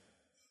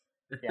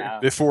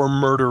before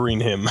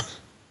murdering him.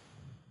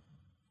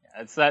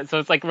 It's a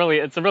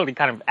really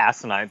kind of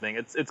asinine thing.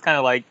 It's kind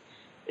of like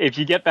if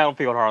you get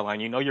Battlefield Hardline,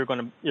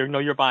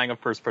 you're buying a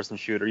first person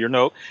shooter.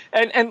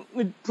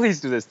 And please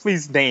do this.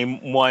 Please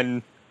name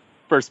one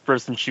first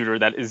person shooter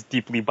that is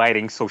deeply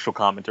biting social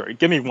commentary.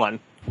 Give me one.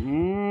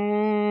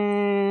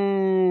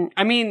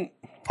 I mean,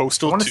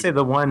 Postal. I want to say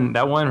that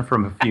one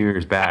from a few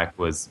years back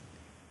was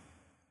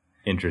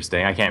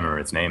interesting. I can't remember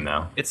its name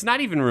though. It's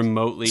not even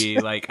remotely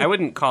like I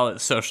wouldn't call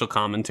it social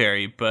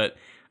commentary, but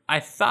I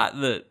thought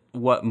that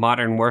what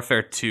Modern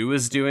Warfare 2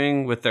 is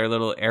doing with their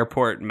little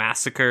airport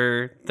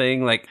massacre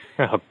thing, like,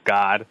 oh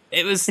god,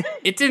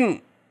 it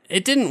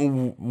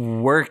didn't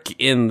work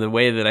in the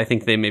way that I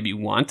think they maybe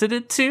wanted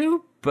it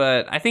to,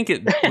 but I think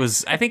it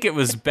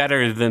was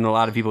better than a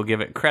lot of people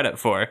give it credit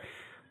for.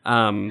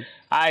 But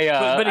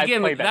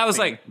again, that was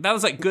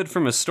like good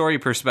from a story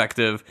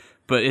perspective.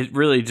 But it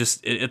really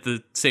just, at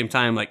the same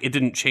time, like, it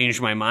didn't change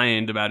my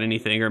mind about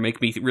anything or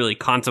make me really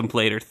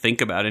contemplate or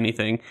think about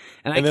anything.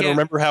 And then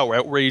remember how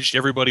outraged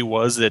everybody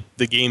was that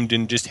the game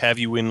didn't just have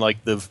you in,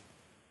 like, the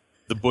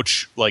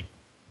Butch, like,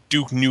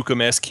 Duke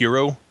Nukem-esque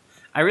hero?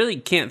 I really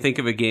can't think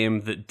of a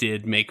game that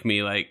did make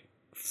me, like,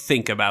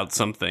 think about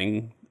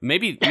something.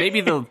 Maybe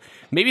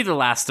the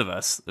Last of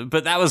Us,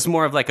 but that was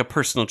more of, like, a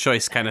personal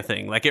choice kind of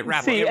thing. Like, it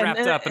wrapped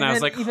up, and I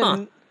was like,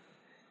 huh.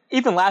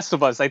 Even Last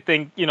of Us, I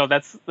think,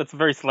 that's a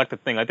very selective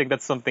thing. I think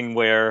that's something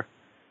where,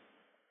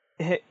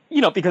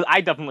 because I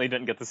definitely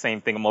didn't get the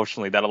same thing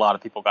emotionally that a lot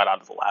of people got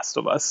out of The Last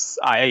of Us.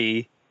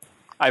 I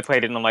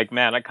played it and I'm like,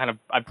 man, I've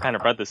kind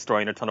of read this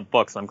story in a ton of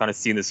books, and I'm kind of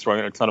seen this story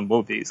in a ton of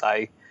movies.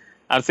 I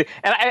honestly,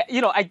 and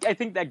I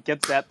think that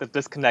gets at the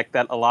disconnect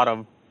that a lot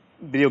of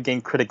video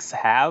game critics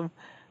have.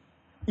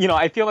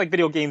 I feel like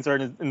video games are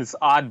in this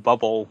odd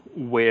bubble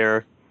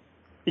where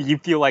you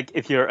feel like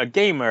if you're a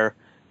gamer,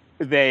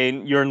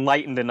 then you're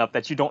enlightened enough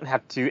that you don't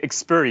have to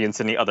experience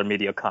any other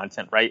media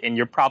content, right? And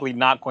you're probably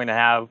not going to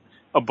have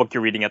a book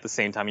you're reading at the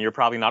same time. You're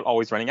probably not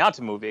always running out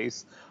to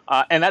movies.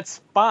 And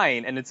that's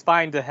fine. And it's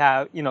fine to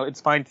have,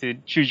 it's fine to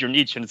choose your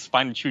niche and it's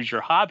fine to choose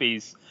your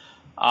hobbies.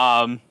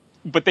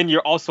 But then you're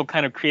also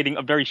kind of creating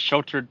a very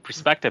sheltered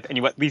perspective. And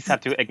you at least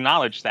have to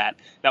acknowledge that,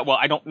 well,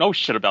 I don't know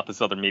shit about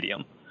this other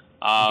medium.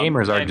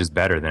 Gamers are just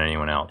better than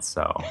anyone else.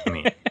 So, I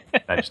mean,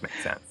 that just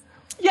makes sense.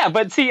 Yeah,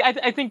 but see,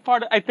 I think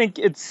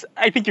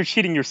you're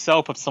cheating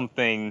yourself of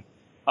something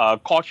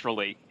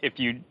culturally if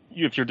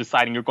you're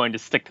deciding you're going to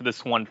stick to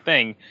this one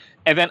thing,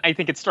 and then I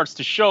think it starts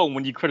to show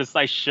when you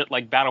criticize shit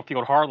like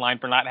Battlefield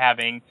Hardline for not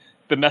having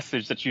the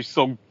message that you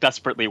so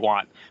desperately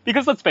want.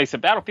 Because let's face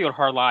it, Battlefield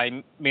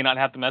Hardline may not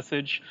have the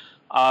message,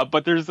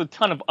 but there's a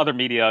ton of other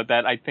media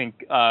that I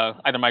think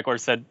either Mike or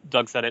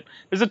Doug said it.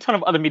 There's a ton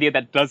of other media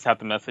that does have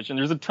the message, and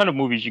there's a ton of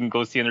movies you can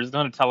go see, and there's a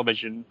ton of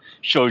television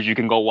shows you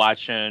can go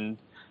watch, and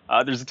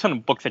there's a ton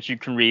of books that you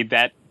can read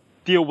that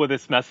deal with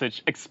this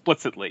message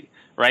explicitly,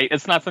 right?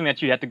 It's not something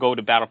that you have to go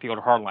to Battlefield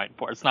Hardline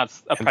for. It's not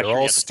a pressure. They're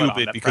all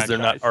stupid because they're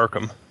not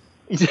Arkham.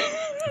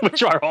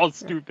 Which are all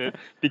stupid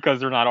because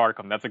they're not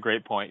Arkham. That's a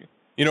great point.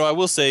 I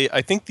will say,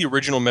 I think the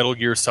original Metal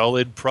Gear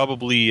Solid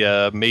probably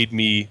made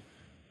me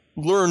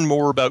learn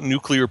more about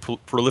nuclear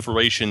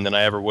proliferation than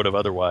I ever would have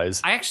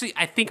otherwise. I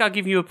think I'll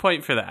give you a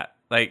point for that.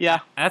 Like,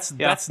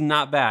 that's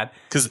not bad.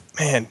 Because,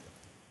 man,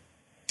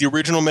 the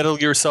original Metal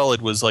Gear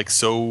Solid was like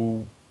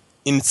so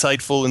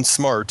insightful and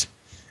smart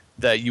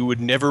that you would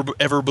never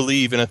ever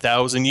believe in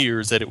 1,000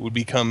 years that it would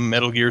become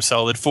Metal Gear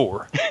Solid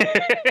 4.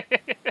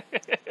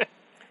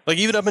 Like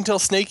even up until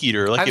Snake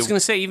Eater, like I was going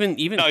to say even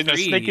 3.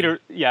 Snake Eater.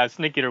 Yeah,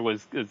 Snake Eater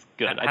was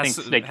good. I think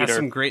Snake Eater has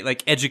some great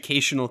like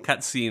educational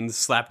cutscenes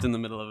slapped in the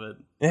middle of it.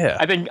 Yeah,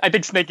 I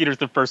think Snake Eater's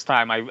the first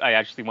time I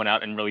actually went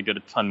out and really did a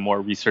ton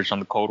more research on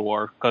the Cold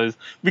War, because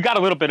we got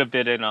a little bit of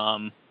it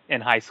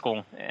in high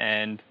school,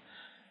 and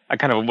I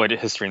kind of avoided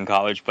history in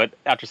college. But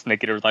after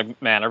Snake Eater, I was like,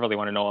 man, I really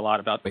want to know a lot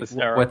about this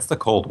era. What's the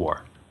Cold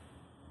War?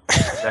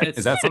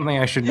 Is that something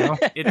I should know?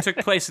 It took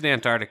place in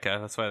Antarctica.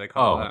 That's why they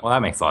call it that. Well,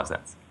 that makes a lot of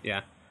sense.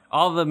 Yeah.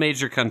 All the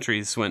major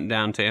countries went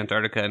down to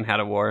Antarctica and had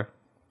a war.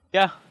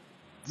 Yeah.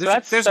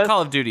 There's a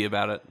Call of Duty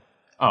about it.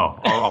 Oh,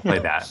 I'll play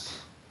that.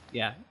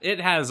 Yeah, it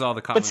has all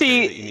the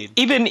commentary that you need.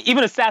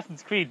 Even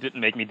Assassin's Creed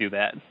didn't make me do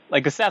that.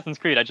 Like Assassin's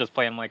Creed, I just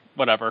play them like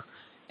whatever.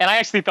 And I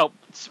actually felt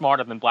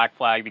smarter than Black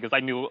Flag because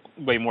I knew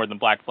way more than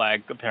Black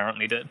Flag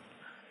apparently did.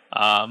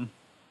 I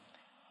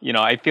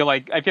feel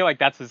like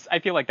that's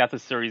a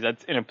series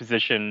that's in a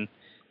position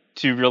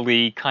to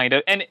really kind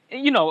of, and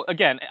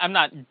again, I'm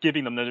not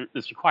giving them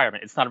this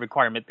requirement. It's not a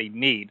requirement they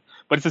need,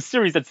 but it's a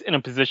series that's in a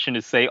position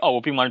to say, oh,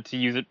 if we wanted to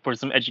use it for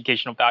some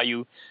educational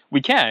value,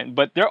 we can.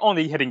 But they're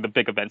only hitting the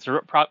big events.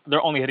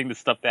 They're only hitting the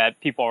stuff that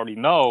people already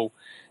know,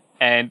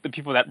 and the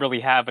people that really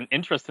have an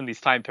interest in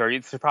these time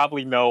periods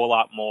probably know a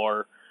lot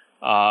more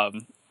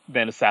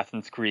than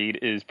Assassin's Creed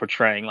is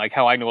portraying. Like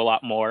how I know a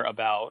lot more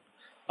about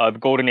the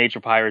Golden Age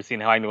of piracy,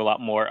 and how I knew a lot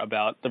more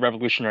about the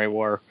Revolutionary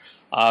War.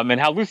 And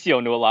how Lucio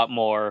knew a lot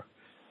more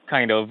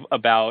kind of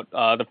about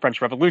the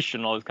French Revolution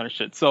and all this kind of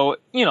shit. So,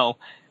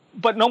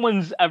 but no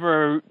one's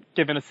ever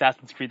given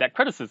Assassin's Creed that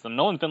criticism.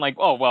 No one's been like,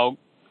 oh, well,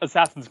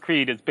 Assassin's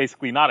Creed is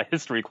basically not a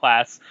history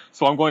class,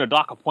 so I'm going to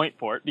dock a point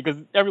for it, because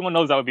everyone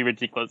knows that would be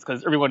ridiculous,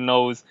 because everyone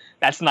knows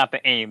that's not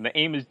the aim. The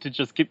aim is to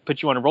just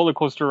put you on a roller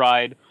coaster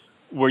ride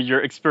where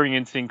you're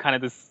experiencing kind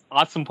of this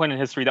awesome point in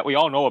history that we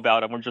all know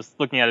about, and we're just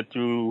looking at it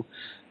through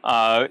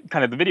kind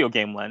of the video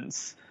game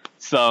lens.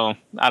 So,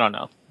 I don't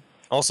know.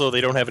 Also,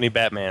 they don't have any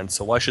Batman,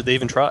 so why should they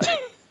even try?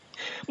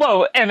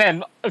 Well, and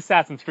then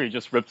Assassin's Creed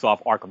just rips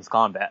off Arkham's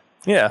combat.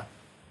 Yeah.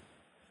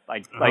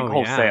 Like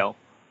wholesale.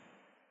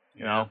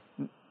 Yeah.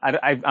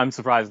 I'm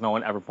surprised no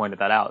one ever pointed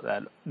that out,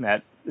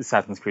 that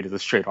Assassin's Creed is a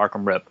straight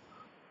Arkham rip.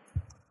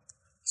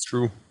 It's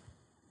true.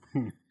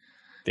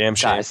 Damn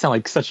shame. God, I sound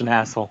like such an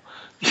asshole.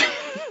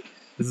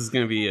 This is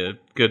going to be a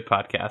good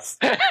podcast.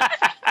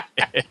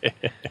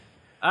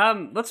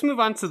 Let's move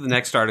on to the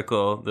next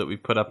article that we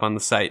put up on the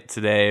site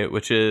today,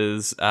 which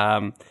is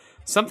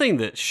something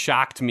that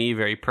shocked me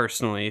very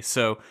personally.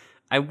 So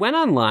I went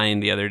online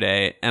the other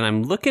day, and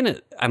I'm looking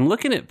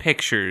at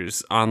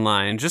pictures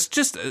online.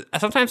 Just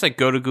sometimes I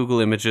go to Google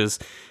Images,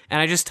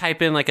 and I just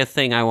type in like a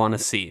thing I want to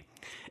see.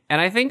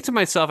 And I think to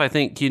myself,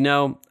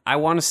 I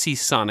want to see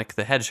Sonic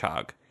the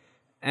Hedgehog.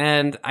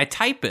 And I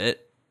type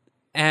it,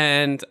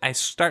 and I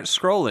start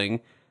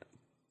scrolling.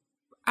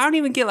 I don't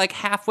even get like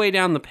halfway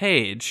down the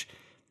page,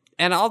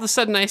 and all of a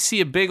sudden I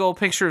see a big old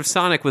picture of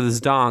Sonic with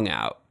his dong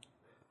out,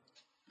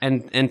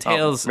 and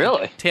Tails.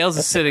 Really? Tails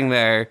is sitting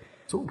there.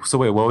 So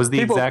wait, what was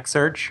the exact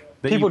search?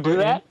 People do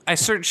that? I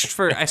searched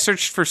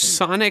for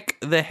Sonic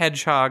the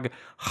Hedgehog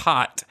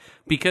hot,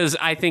 because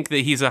I think that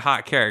he's a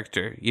hot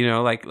character.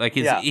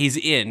 He's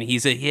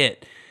he's a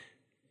hit.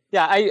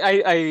 Yeah,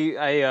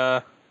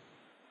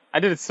 I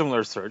did a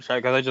similar search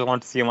because I just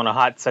wanted to see him on a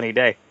hot sunny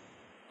day.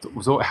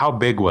 So how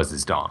big was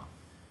his dong?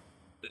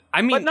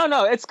 I mean, but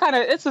no, this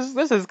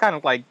is kind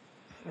of like,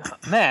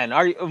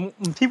 man,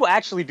 people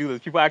actually do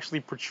this? People actually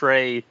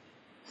portray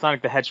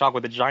Sonic the Hedgehog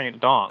with a giant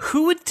dong.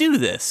 Who would do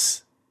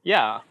this?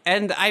 Yeah.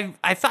 And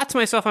I thought to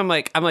myself, I'm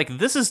like,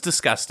 this is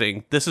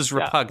disgusting. This is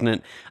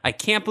repugnant. Yeah. I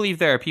can't believe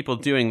there are people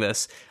doing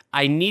this.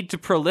 I need to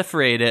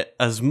proliferate it,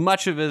 as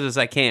much of it as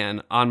I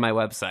can, on my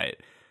website.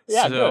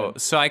 Yeah,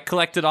 so I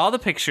collected all the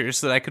pictures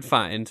that I could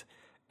find,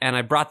 and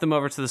I brought them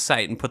over to the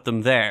site and put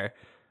them there.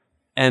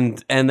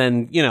 And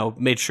then,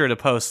 made sure to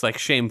post like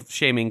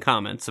shaming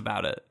comments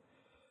about it.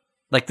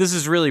 Like, this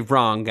is really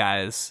wrong,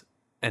 guys.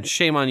 And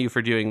shame on you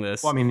for doing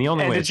this. Well, I mean, the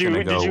only way it's going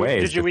to go away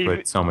is to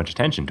put so much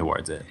attention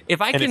towards it. If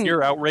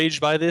you're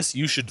outraged by this,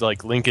 you should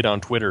like link it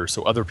on Twitter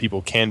so other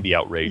people can be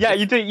outraged. Yeah,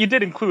 you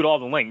did include all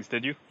the links,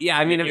 did you? Yeah,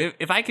 I mean,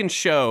 if I can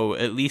show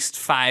at least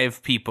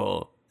 5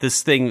 people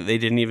this thing that they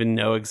didn't even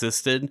know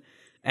existed,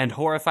 and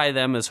horrify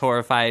them as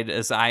horrified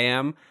as I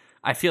am,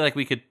 I feel like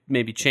we could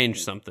maybe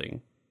change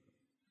something.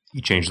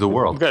 You change the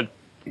world. Good.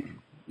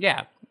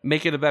 Yeah,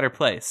 make it a better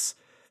place.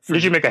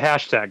 Did you make a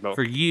hashtag, though?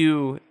 For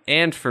you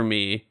and for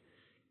me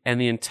and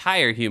the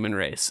entire human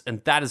race.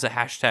 And that is a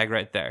hashtag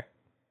right there.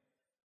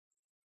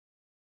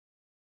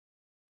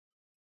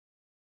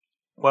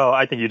 Well,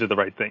 I think you did the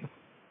right thing.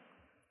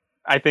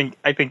 I think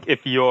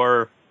if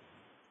you're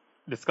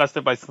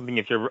disgusted by something,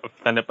 if you're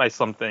offended by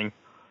something,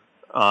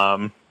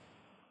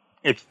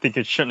 if you think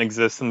it shouldn't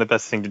exist, then the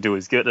best thing to do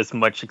is get as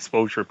much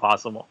exposure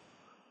possible.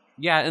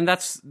 Yeah, and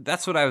that's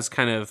what I was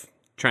kind of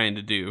trying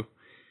to do.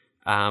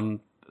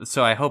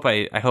 So I hope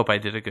I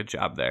did a good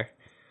job there.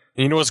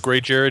 And you know what's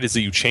great, Jared, is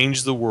that you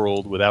change the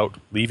world without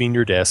leaving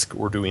your desk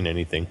or doing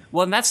anything.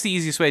 Well, and that's the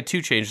easiest way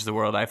to change the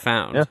world, I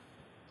found. Yeah.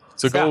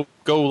 So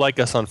go like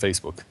us on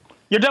Facebook.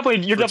 You're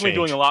definitely change.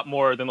 doing a lot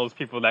more than those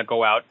people that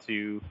go out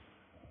to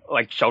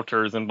like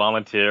shelters and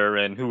volunteer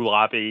and who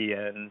lobby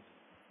and.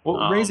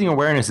 Well, raising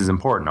awareness is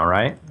important, all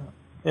right?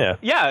 Yeah.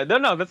 Yeah,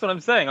 no, that's what I'm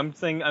saying. I'm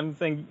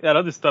saying that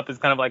other stuff is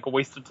kind of like a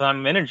waste of time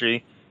and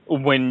energy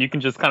when you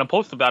can just kind of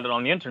post about it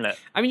on the internet.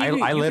 I mean,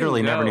 I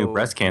literally never knew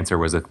breast cancer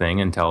was a thing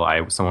until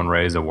someone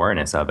raised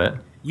awareness of it.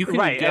 You can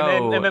Right,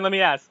 go. and then let me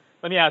ask.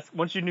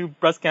 Once you knew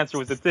breast cancer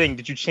was a thing,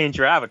 did you change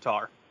your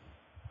avatar?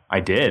 I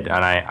did,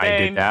 and I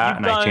did that,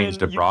 and I changed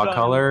the bra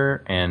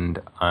color, and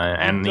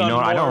you know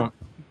what?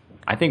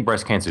 I think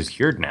breast cancer is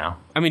cured now.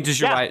 I mean, does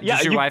your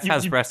wife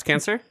has breast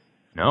cancer?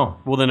 No.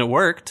 Well, then it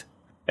worked.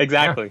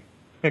 Exactly.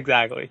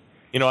 Exactly.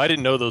 You know, I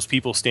didn't know those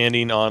people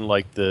standing on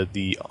like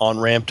the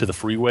on-ramp to the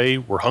freeway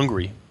were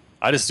hungry.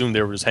 I just assumed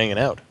they were just hanging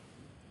out.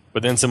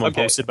 But then someone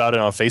posted about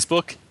it on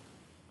Facebook.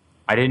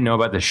 I didn't know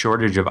about the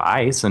shortage of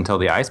ice until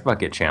the Ice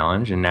Bucket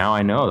Challenge, and now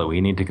I know that we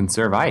need to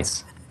conserve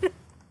ice.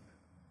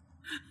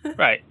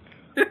 Right.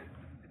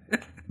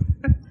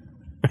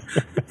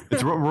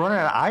 We're running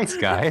out of ice,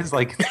 guys.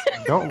 Like,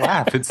 don't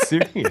laugh. It's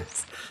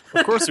serious.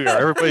 Of course we are.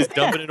 Everybody's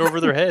dumping it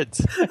over their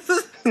heads.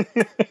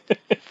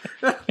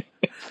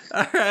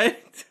 All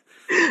right.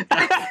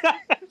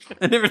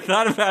 I never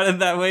thought about it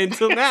that way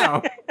until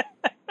now.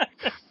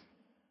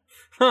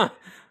 Huh.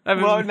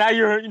 Well, now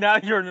you're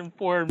an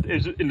informed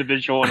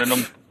individual and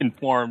an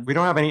informed. We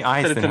don't have any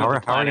ice, then how are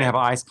we going to have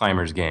an ice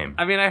climbers game?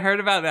 I mean, I heard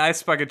about the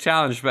Ice Bucket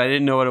Challenge, but I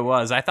didn't know what it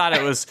was. I thought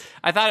it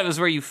was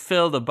where you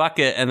filled a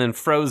bucket and then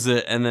froze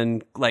it and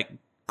then like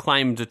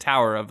climbed a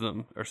tower of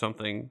them or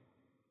something.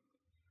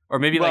 Or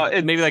maybe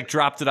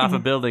dropped it off a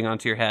building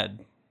onto your head.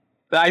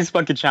 The Ice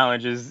Bucket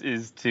Challenge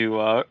is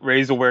to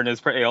raise awareness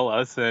for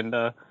ALS, and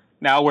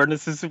now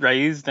awareness is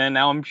raised, and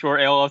now I'm sure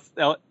ALS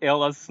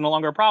is no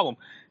longer a problem.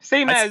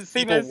 Same as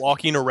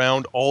walking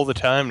around all the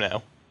time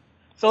now.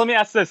 So let me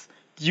ask this: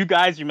 do you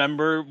guys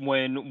remember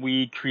when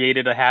we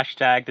created a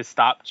hashtag to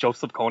stop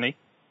Joseph Kony?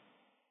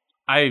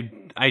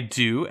 I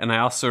do, and I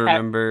also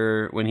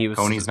remember when he was.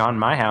 Kony's not in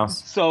my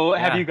house. So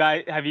have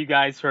you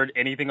guys heard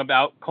anything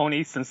about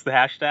Kony since the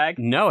hashtag?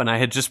 No, and I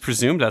had just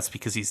presumed that's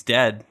because he's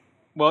dead.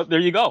 Well, there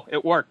you go.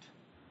 It worked.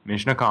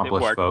 Mission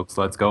accomplished, folks.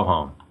 Let's go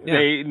home.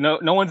 Yeah.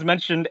 No one's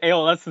mentioned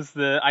ALS since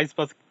the Ice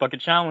Bucket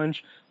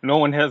Challenge. No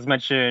one has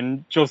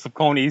mentioned Joseph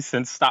Kony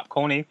since Stop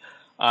Kony.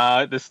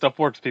 This stuff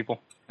works,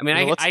 people. I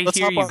mean, let's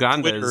hear hop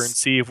on Twitter and Uganda's.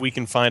 see if we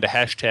can find a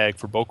hashtag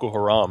for Boko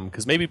Haram,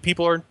 because maybe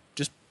people are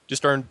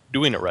just aren't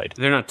doing it right.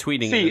 They're not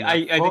tweeting. See, it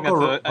I think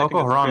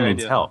Boko Haram needs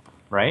idea. help,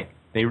 right?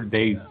 They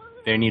need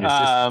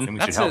assistance, and we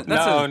should help.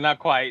 Not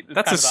quite. It's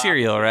That's kind a of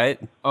cereal, right?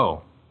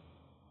 Oh,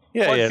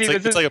 Yeah, Well, yeah, see,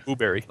 it's like a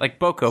blueberry. Like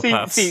Boko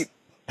Puffs. See,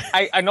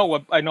 I know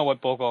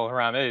what Boko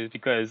Haram is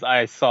because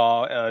I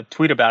saw a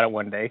tweet about it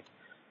one day.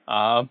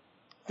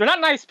 They're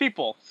not nice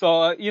people,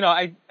 so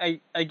I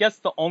guess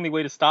the only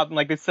way to stop them,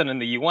 like they sent in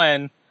the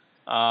UN,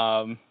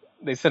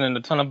 they sent in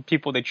a ton of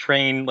people. They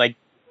train like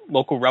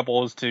local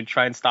rebels to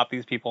try and stop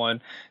these people,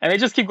 and they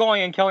just keep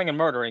going and killing and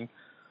murdering.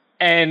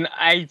 And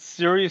I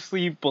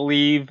seriously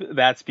believe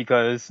that's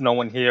because no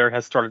one here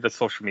has started a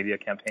social media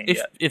campaign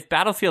yet. If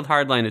Battlefield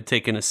Hardline had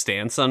taken a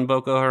stance on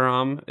Boko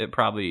Haram, it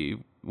probably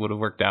would have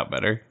worked out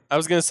better. I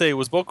was going to say,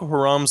 was Boko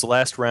Haram's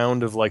last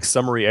round of like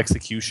summary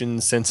execution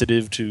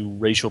sensitive to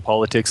racial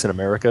politics in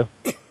America?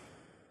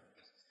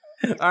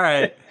 All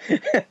right.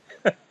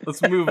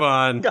 Let's move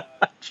on. God,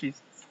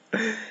 Jesus.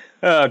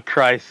 Oh,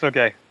 Christ.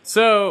 Okay.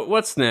 So,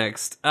 what's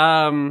next?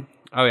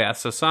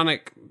 So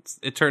Sonic,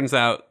 it turns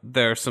out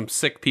there are some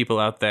sick people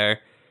out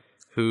there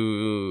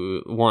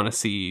who want to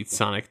see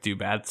Sonic do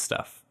bad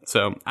stuff.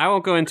 So, I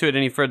won't go into it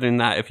any further than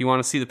that. If you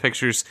want to see the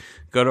pictures,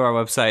 go to our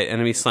website,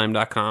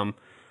 enemyslime.com.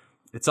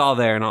 It's all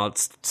there in all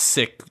its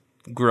sick,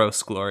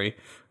 gross glory.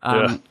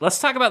 Let's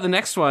talk about the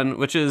next one,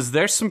 which is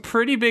there's some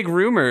pretty big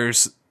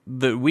rumors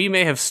that we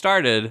may have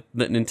started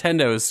that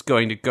Nintendo is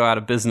going to go out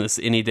of business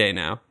any day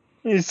now.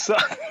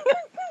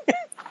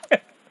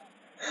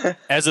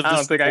 As of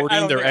this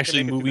recording, they're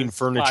actually can make it to moving this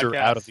furniture podcast.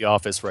 out of the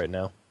office right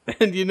now.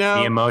 And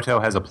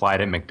Miyamoto has applied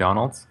at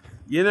McDonald's.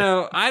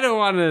 I don't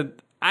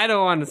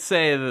want to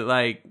say that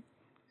like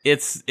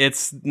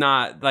it's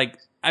not like,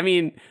 I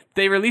mean,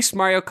 they released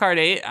Mario Kart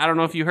 8. I don't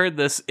know if you heard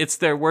this. It's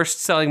their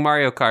worst selling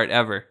Mario Kart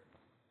ever.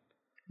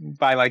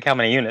 By like how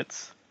many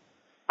units?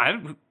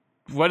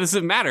 What does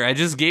it matter? I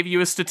just gave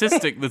you a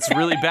statistic that's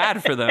really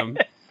bad for them.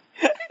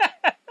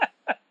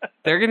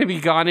 They're going to be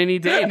gone any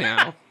day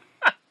now.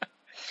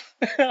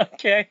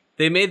 Okay.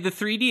 They made the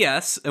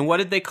 3DS, and what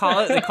did they call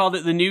it? They called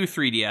it the new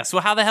 3DS.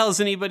 Well, how the hell is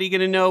anybody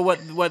going to know what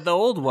the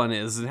old one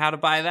is and how to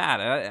buy that?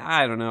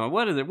 I don't know.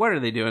 What are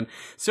they doing?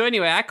 So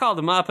anyway, I called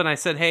them up and I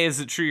said, "Hey, is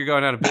it true you're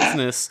going out of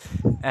business?"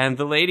 And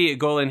the lady at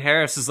Golan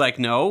Harris is like,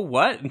 "No,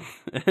 what?"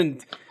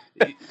 And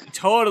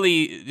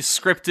totally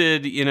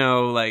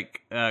scripted,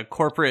 like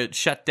corporate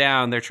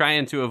shutdown. They're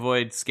trying to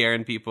avoid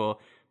scaring people,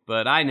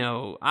 but I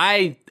know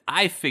I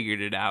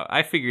figured it out.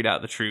 I figured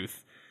out the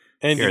truth.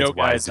 And Here it's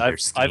wise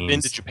guys, of your I've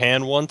been to schemes.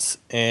 Japan once,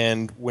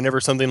 and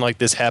whenever something like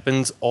this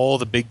happens, all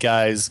the big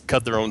guys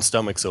cut their own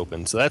stomachs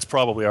open. So that's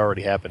probably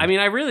already happened. I mean,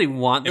 I really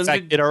want them in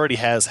fact, to. it already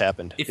has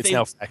happened. If It's they,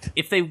 now fact.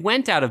 if they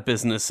went out of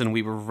business and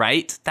we were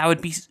right, that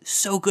would be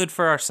so good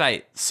for our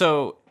site.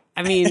 So,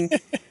 I mean,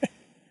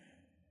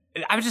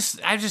 I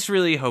just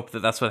really hope that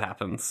that's what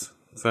happens.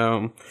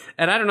 So,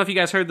 and I don't know if you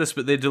guys heard this,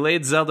 but they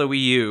delayed Zelda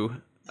Wii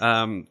U,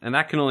 and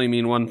that can only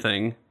mean one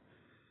thing,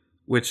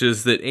 which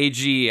is that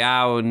Eiji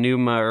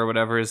Aonuma, or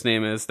whatever his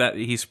name is, that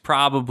he's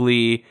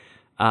probably,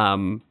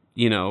 working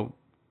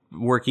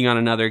on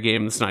another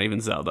game that's not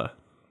even Zelda.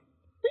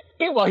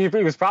 Well, he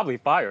was probably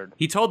fired.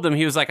 He told them,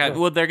 he was like,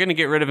 well, they're going to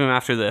get rid of him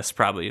after this,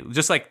 probably.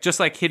 Just like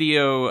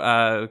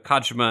Hideo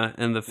Kojima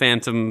and the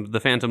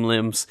Phantom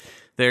Limbs.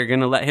 They're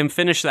going to let him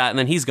finish that, and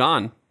then he's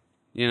gone.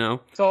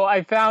 So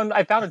I found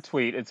a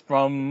tweet. It's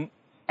from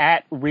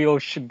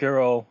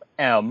 @RealShigeru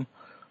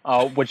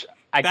which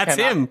I That's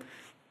cannot- him.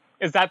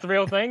 Is that the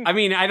real thing? I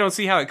mean, I don't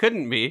see how it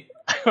couldn't be.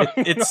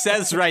 It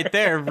says right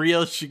there,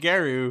 Real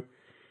Shigeru.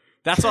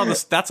 That's all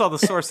the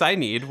source I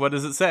need. What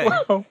does it say?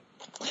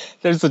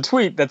 There's a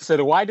tweet that said,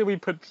 "Why did we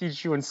put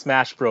Pichu in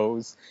Smash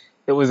Bros?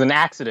 It was an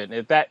accident."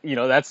 If that,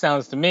 that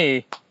sounds to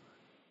me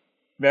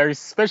very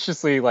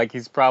suspiciously like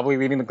he's probably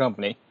leaving the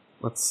company.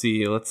 Let's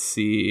see.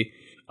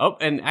 Oh,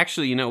 and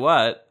actually, you know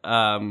what?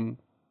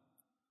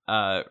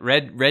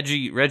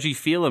 Reggie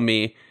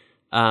Feel-A-Me,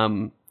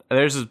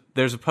 there's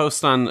a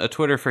post on a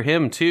Twitter for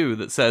him too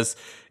that says,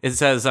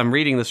 I'm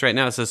reading this right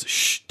now. It says,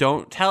 "Shh,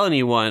 don't tell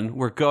anyone.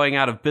 We're going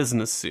out of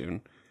business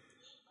soon."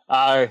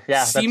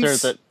 Yeah,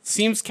 Seems that's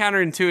seems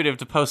counterintuitive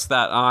to post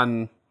that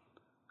on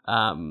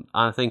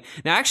a thing.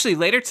 Now, actually,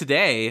 later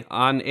today,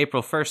 on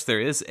April 1st, there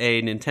is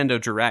a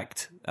Nintendo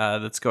Direct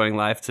that's going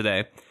live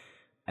today.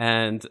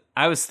 And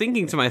I was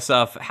thinking to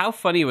myself, how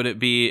funny would it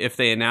be if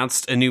they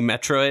announced a new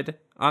Metroid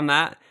on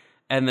that,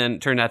 and then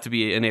it turned out to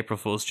be an April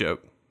Fool's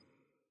joke?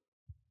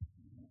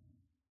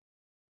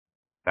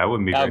 That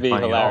wouldn't be that'd very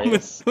be funny at all.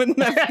 hilarious. Wouldn't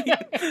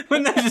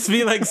that just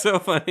be like so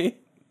funny?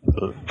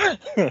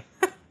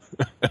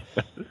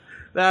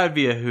 That would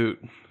be a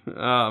hoot.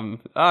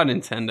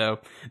 Nintendo.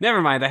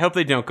 Never mind. I hope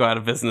they don't go out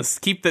of business.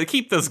 Keep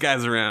those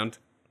guys around.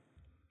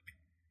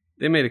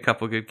 They made a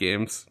couple good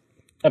games.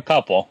 A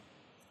couple,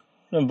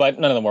 but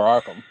none of them were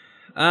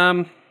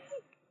Arkham.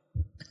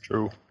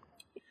 True.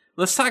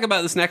 Let's talk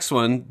about this next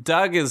one.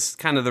 Doug is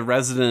kind of the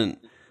resident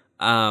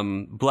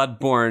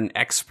Bloodborne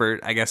expert,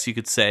 I guess you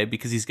could say,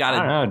 because he's got I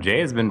don't know. Jay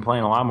has been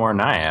playing a lot more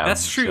than I have.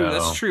 That's true. so-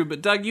 That's true.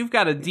 But Doug, you've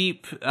got a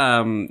deep,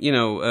 a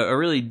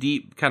really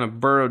deep kind of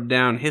burrowed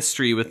down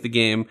history with the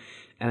game,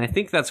 and I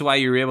think that's why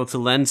you were able to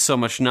lend so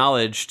much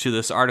knowledge to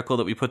this article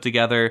that we put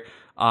together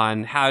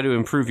on how to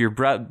improve your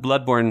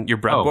Bloodborne.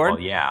 Oh, well,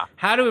 yeah.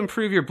 How to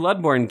improve your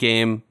Bloodborne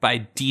game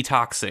by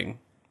detoxing.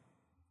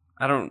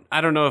 I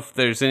don't know if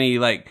there's any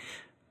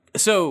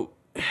so.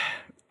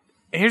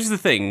 Here's the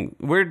thing: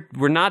 we're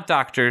not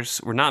doctors,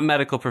 we're not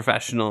medical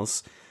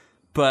professionals,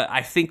 but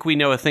I think we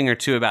know a thing or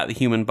two about the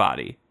human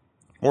body.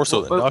 More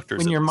so than But doctors.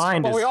 when your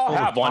mind Well, is we all full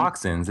have of one.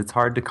 toxins, it's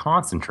hard to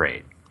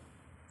concentrate.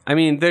 I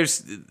mean,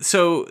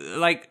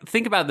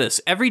 think about this.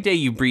 Every day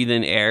you breathe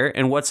in air,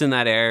 and what's in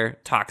that air?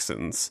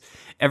 Toxins.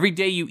 Every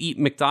day you eat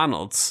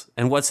McDonald's,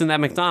 and what's in that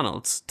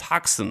McDonald's?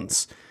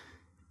 Toxins.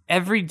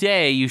 Every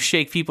day you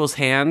shake people's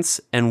hands,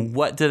 and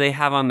what do they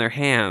have on their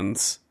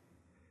hands?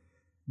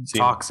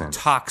 Toxins.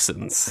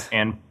 Toxins.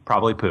 And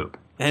probably poop.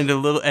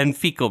 And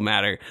fecal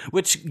matter.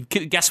 Which,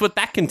 guess what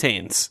that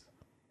contains?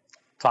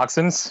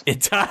 Toxins.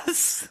 It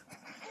does?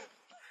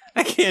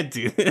 I can't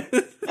do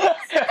this.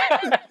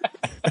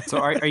 So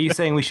are you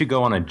saying we should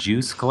go on a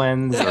juice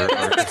cleanse or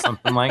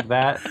something like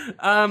that?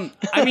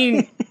 I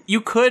mean,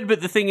 you could,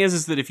 but the thing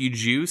is that if you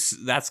juice,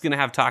 that's going to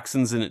have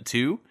toxins in it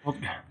too.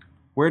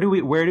 Where do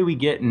we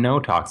get no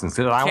toxins?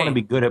 Because I want to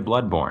be good at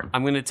Bloodborne.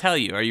 I'm going to tell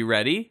you. Are you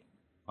ready?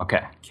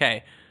 Okay.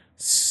 Okay.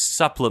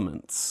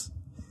 Supplements.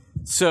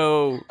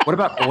 So, What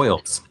about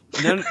oils?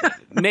 no,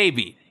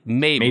 maybe.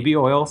 Maybe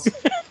oils?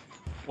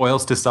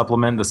 Oils to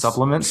supplement the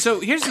supplements? So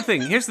here's the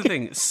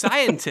thing.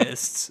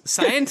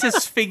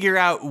 Scientists figure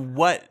out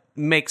what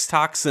makes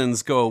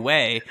toxins go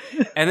away,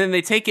 and then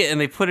they take it and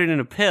they put it in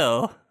a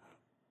pill,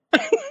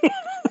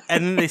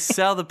 and then they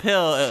sell the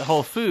pill at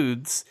Whole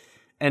Foods,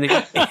 and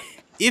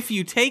if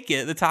you take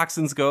it, the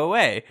toxins go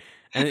away.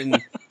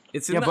 And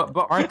it's in Yeah,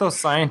 but aren't those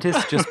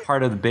scientists just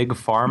part of the big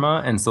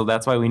pharma, and so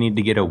that's why we need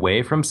to get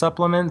away from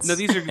supplements? no,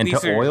 these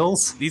are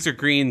oils. These are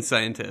green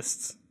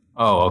scientists.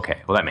 Oh,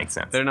 okay. Well, that makes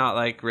sense. They're not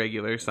like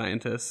regular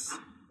scientists.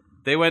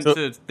 They went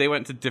to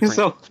different.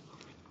 So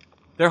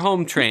They're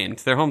home trained.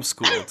 They're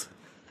homeschooled.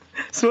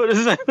 what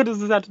does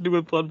this have to do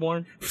with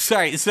Bloodborne?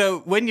 Sorry. So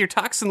when your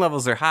toxin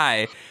levels are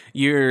high,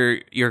 your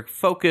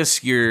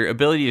focus, your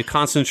ability to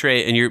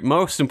concentrate, and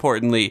most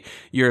importantly,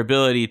 your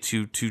ability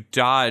to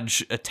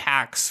dodge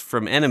attacks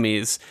from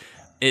enemies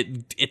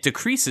it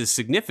decreases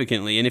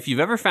significantly. And if you've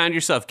ever found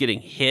yourself getting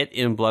hit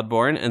in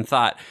Bloodborne and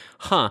thought,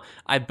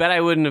 I bet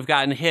I wouldn't have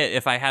gotten hit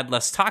if I had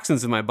less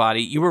toxins in my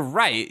body, you were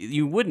right.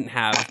 You wouldn't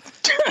have.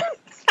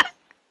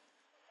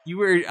 You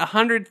were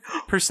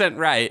 100%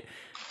 right.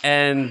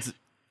 And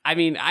I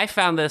mean, I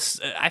found this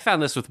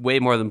with way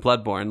more than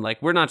Bloodborne.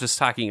 Like, we're not just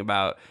talking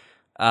about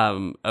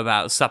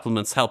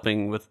supplements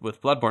helping with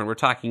Bloodborne. We're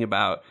talking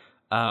about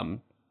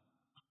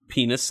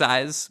penis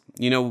size.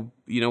 You know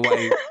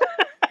why?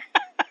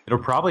 It'll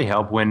probably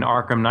help when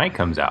Arkham Knight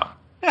comes out.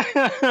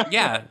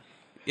 Yeah.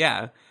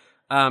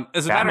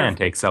 Batman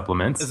takes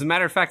supplements. As a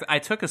matter of fact, I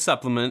took a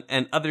supplement,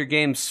 and other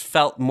games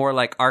felt more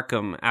like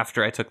Arkham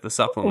after I took the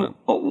supplement.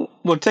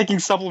 Well, taking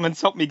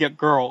supplements helped me get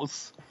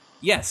girls.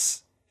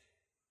 Yes.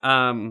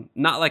 Not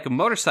like a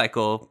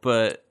motorcycle,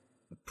 but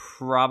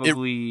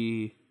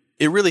probably...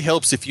 It really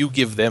helps if you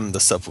give them the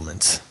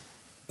supplements.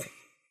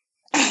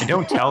 And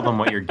don't tell them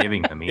what you're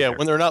giving them either. Yeah,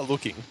 when they're not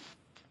looking.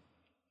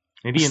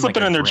 Maybe Slip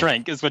it in their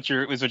drink is what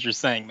you're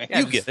saying, man.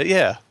 You get it,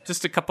 yeah.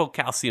 Just a couple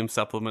calcium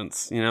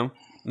supplements, you know?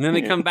 And then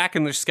they come back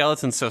and their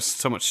skeleton's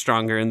so much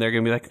stronger, and they're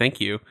going to be like, thank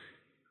you.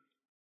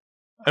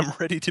 I'm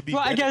ready to be.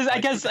 Well, I guess.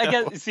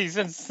 See,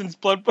 since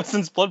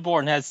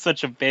Bloodborne has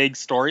such a vague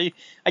story,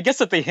 I guess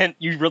if they hint,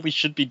 you really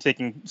should be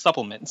taking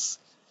supplements,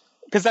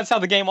 because that's how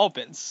the game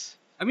opens.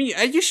 I mean,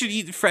 you should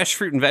eat fresh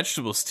fruit and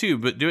vegetables too,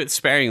 but do it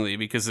sparingly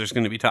because there's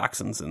going to be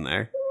toxins in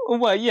there.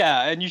 Well,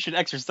 yeah, and you should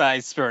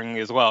exercise sparingly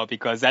as well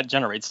because that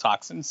generates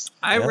toxins.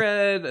 I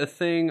read a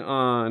thing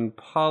on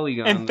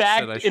Polygon. In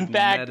fact,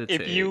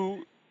 meditate.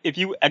 if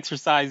you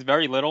exercise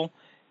very little,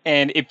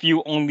 and if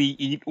you only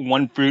eat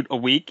one fruit a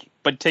week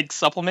but take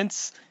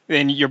supplements,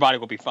 then your body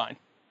will be fine.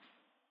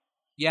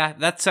 Yeah,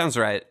 that sounds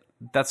right.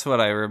 That's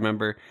what I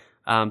remember.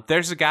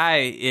 There's a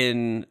guy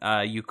in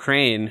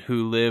Ukraine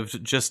who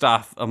lived just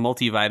off a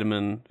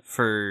multivitamin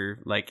for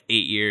like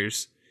 8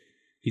 years.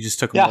 He just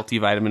took a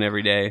multivitamin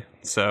every day.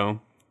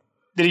 So,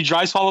 did he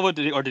dry swallow it,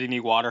 or did he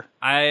need water?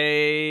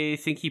 I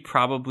think he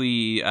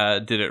probably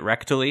did it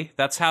rectally.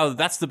 That's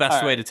the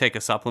best way to take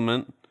a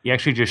supplement. He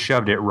actually just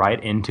shoved it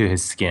right into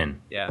his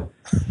skin. Yeah.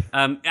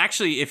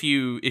 Actually, if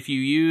you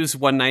use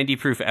 190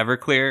 proof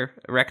Everclear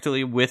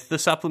rectally with the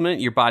supplement,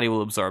 your body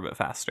will absorb it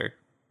faster.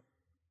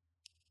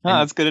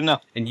 That's good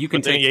enough. And you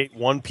can he ate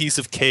one piece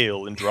of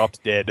kale and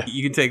dropped dead.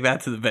 You can take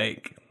that to the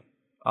bank.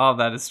 All of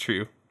that is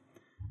true.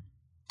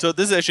 So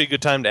this is actually a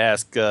good time to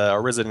ask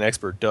our resident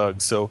expert,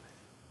 Doug. So,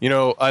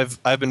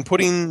 I've been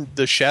putting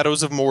the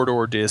Shadows of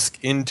Mordor disc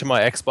into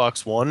my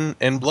Xbox One,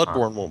 and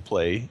Bloodborne won't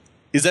play.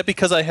 Is that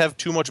because I have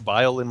too much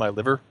bile in my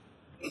liver?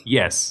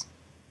 Yes.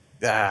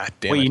 Ah,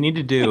 damn what it. you need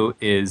to do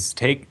is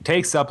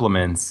take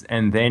supplements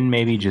and then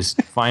maybe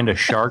just find a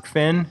shark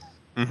fin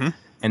and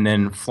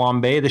then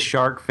flambe the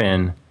shark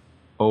fin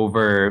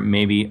over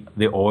maybe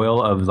the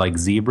oil of like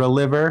zebra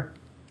liver.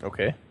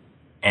 Okay.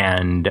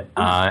 And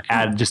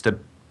add just a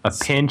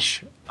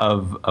pinch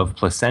of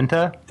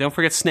placenta. Don't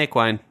forget snake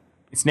wine.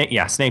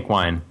 Snake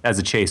wine as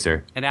a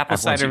chaser. And apple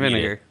cider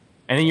vinegar.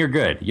 And then you're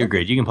good. You're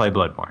good. You can play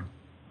Bloodborne.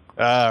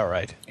 All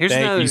right. Here's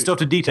another. You still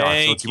have to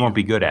detox, so you won't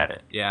be good at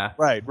it. Yeah.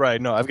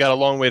 Right. No, I've got a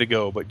long way to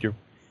go, but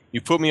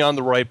you put me on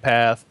the right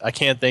path. I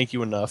can't thank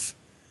you enough.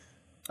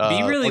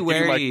 Be really I'll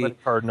wary. give you my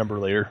credit card number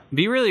later.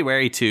 Be really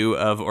wary too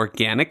of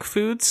organic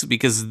foods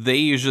because they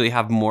usually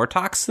have more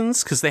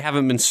toxins because they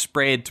haven't been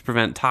sprayed to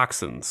prevent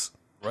toxins.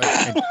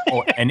 Right.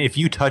 And if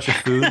you touch a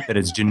food that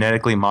is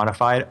genetically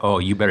modified,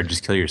 you better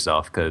just kill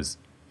yourself because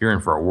you're in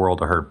for a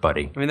world of hurt,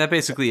 buddy. I mean, that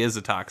basically is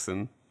a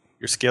toxin.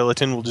 Your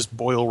skeleton will just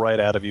boil right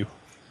out of you.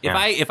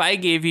 If I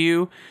gave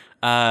you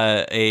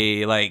an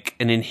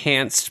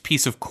enhanced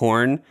piece of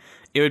corn,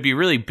 it would be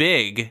really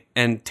big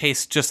and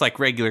taste just like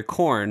regular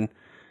corn,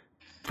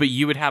 but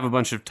you would have a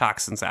bunch of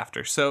toxins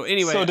after. So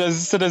anyway,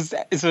 so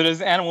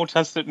does animal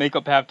tested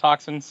makeup have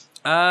toxins?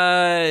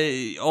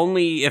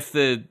 Only if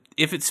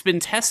it's been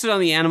tested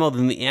on the animal,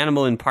 then the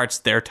animal imparts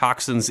their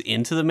toxins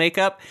into the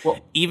makeup,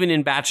 even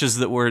in batches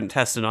that weren't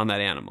tested on that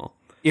animal.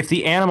 If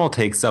the animal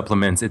takes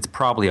supplements, it's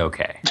probably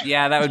okay.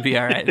 Yeah, that would be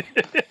all right.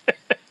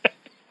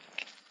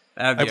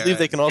 I believe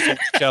they can also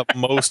leach out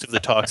most of the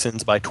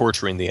toxins by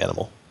torturing the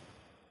animal.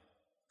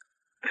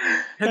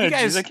 Have you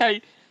guys? I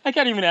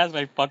can't even ask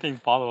my fucking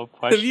follow-up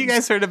question. Have you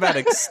guys heard about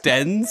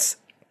Extends?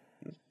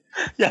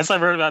 Yes,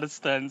 I've heard about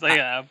Extends. I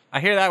have.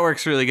 I hear that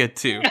works really good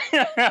too.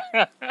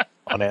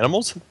 On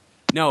animals?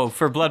 No,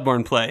 for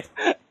Bloodborne play.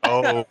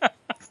 Oh.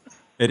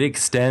 It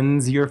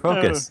extends your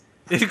focus.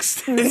 It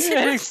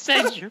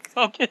extends your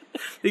focus.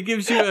 It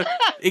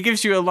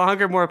gives you a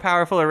longer, more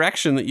powerful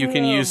erection that you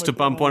can use to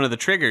bump one of the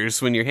triggers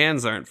when your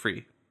hands aren't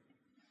free.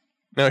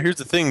 Now, here's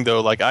the thing,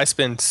 though. Like, I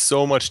spend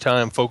so much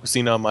time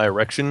focusing on my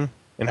erection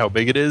and how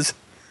big it is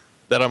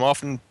that I'm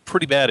often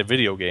pretty bad at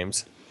video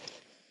games.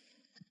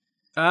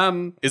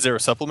 Is there a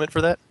supplement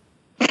for that?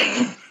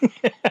 I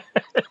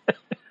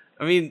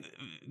mean,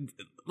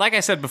 like I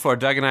said before,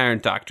 Doug and I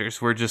aren't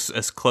doctors. We're just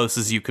as close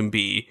as you can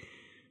be.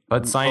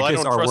 But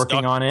scientists are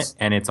working on it,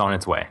 and it's on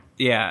its way.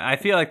 Yeah, I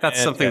feel like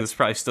that's something that's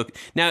probably still...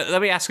 Now,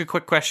 let me ask a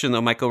quick question, though,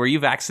 Michael. Were you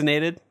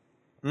vaccinated?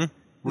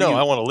 No,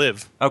 I want to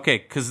live. Okay,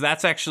 because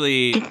that's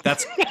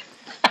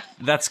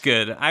that's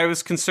good. I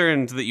was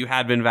concerned that you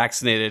had been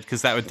vaccinated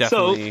because that would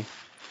definitely.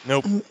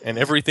 Nope. And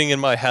everything in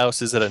my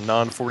house is at a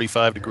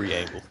non-45 degree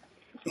angle.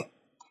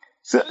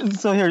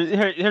 So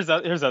here's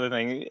the other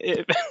thing.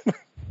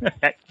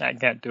 I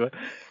can't do it.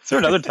 Is there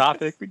another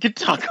topic we could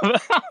talk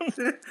about?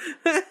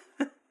 I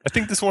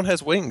think this one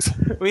has wings.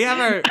 We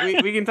have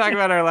we can talk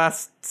about our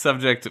last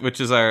subject,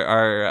 which is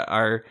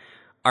our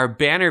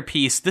banner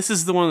piece. This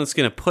is the one that's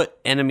going to put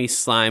Enemy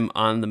Slime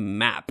on the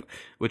map,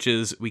 which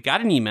is, we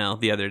got an email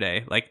the other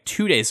day, like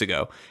 2 days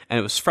ago, and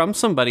it was from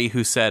somebody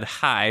who said,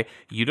 "Hi,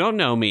 you don't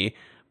know me,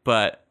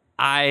 but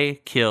I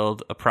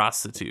killed a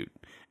prostitute."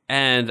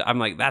 And I'm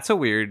like, that's a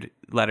weird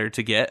letter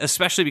to get,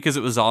 especially because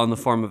it was all in the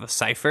form of a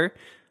cipher,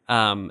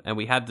 and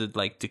we had to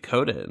like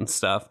decode it and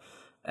stuff.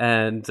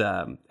 And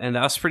that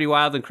was pretty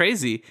wild and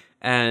crazy.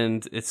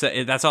 And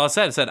that's all it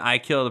said. It said, "I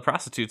killed a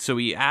prostitute." So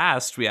we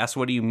asked,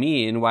 "What do you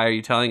mean? Why are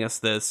you telling us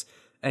this?"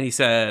 And he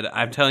said,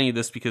 "I'm telling you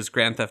this because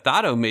Grand Theft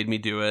Auto made me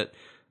do it.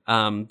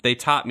 They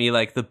taught me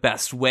like the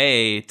best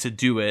way to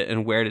do it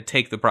and where to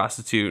take the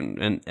prostitute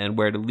and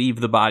where to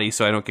leave the body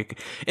so I don't get."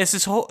 It's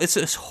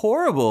this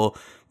horrible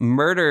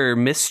murder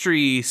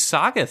mystery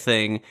saga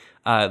thing.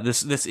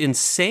 This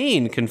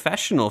insane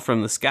confessional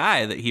from this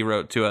guy that he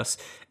wrote to us,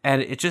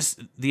 and it just,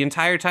 the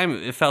entire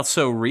time it felt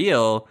so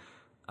real.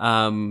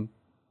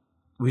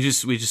 We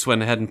just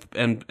went ahead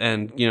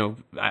and you know,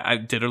 I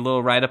did a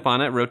little write up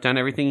on it, wrote down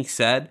everything he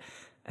said,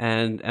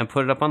 and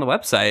put it up on the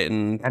website.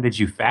 And did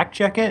you fact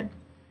check it?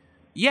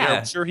 Yeah,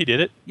 I'm sure he did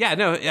it. Yeah,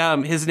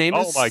 no. His name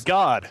is. Oh my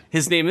God.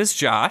 His name is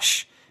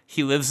Josh.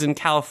 He lives in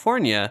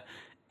California,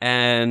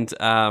 and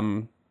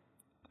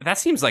that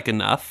seems like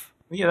enough.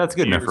 Yeah, that's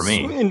good enough for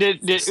me. And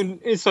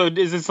so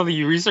is this something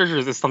you researched, or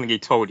is this something he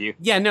told you?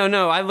 Yeah,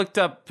 no. I looked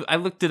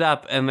it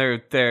up, and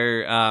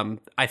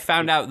I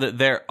found out that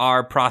there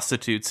are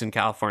prostitutes in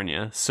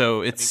California.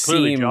 So it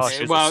clearly seems. Josh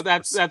is Well,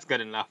 that's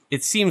good enough.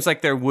 It seems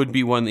like there would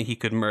be one that he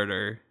could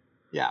murder.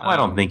 Yeah. Well, I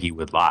don't think he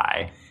would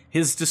lie.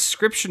 His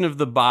description of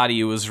the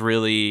body was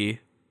really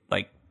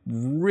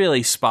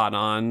spot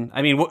on.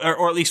 I mean,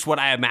 or at least what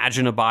I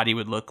imagine a body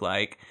would look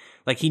like.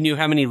 Like, he knew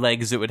how many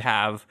legs it would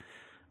have.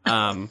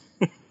 How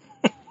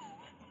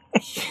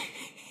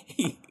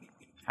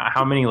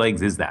many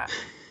legs is that?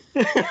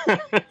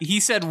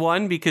 He said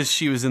one because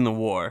she was in the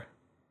war.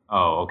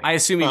 Oh, okay. I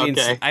assume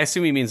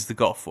he means the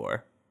Gulf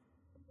War.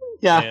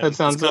 Yeah, Man, that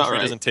sounds this about country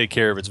right. doesn't take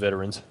care of its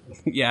veterans.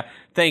 Yeah,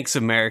 thanks,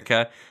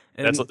 America.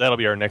 And That'll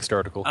be our next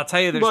article. I'll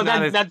tell you, there's Well,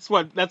 not that's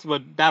what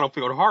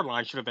Battlefield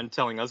Hardline should have been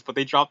telling us, but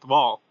they dropped the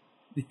ball.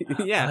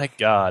 yeah. My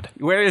God.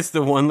 Where is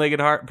the one-legged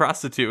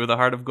prostitute with a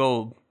heart of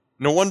gold?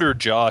 No wonder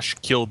Josh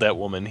killed that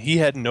woman. He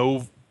had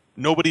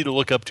nobody to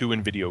look up to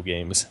in video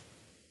games.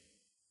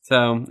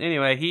 So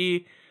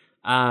anyway,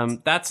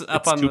 that's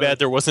up on. It's too bad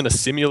there wasn't a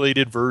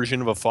simulated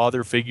version of a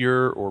father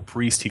figure or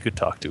priest he could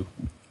talk to.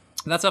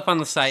 That's up on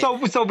the site. So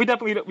we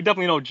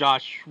definitely know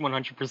Josh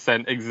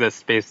 100%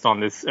 exists based on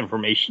this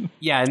information.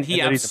 Yeah, and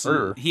he that he's a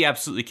murderer.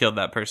 absolutely killed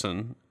that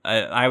person.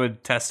 I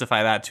would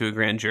testify that to a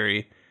grand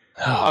jury.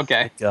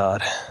 Okay.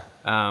 God.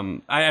 I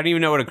don't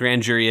even know what a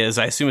grand jury is.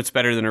 I assume it's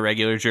better than a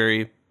regular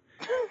jury.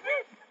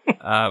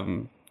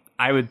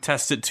 I would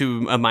test it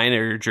to a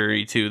minor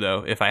jury too,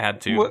 though, if I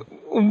had to.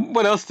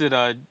 What else did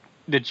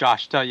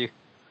Josh tell you?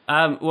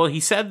 Well,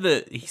 he said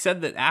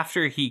that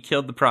after he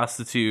killed the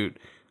prostitute,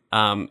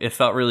 it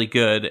felt really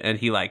good and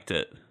he liked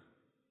it.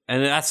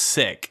 And that's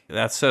sick.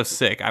 That's so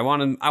sick. I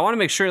want to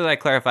make sure that I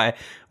clarify,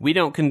 we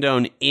don't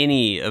condone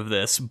any of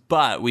this,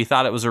 but we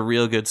thought it was a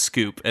real good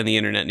scoop and the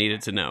internet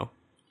needed to know.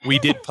 We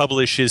did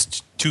publish his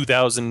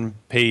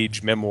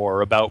 2,000-page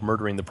memoir about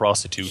murdering the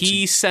prostitutes.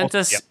 He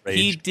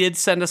did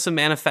send us a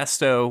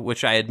manifesto,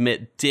 which I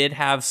admit did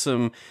have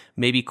some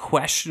maybe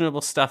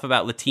questionable stuff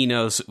about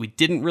Latinos. We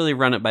didn't really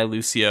run it by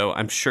Lucio.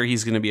 I'm sure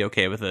he's going to be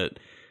okay with it.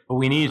 But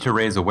we needed to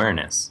raise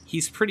awareness.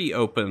 He's pretty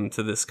open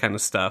to this kind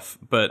of stuff,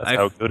 but That's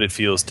how good it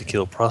feels to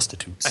kill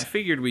prostitutes. I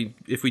figured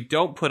if we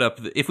didn't put up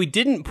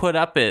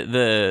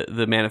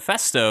the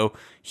manifesto,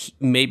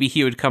 maybe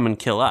he would come and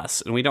kill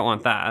us, and we don't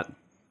want that.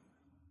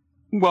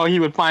 Well, he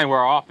would find where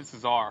our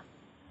offices are.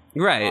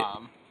 Right.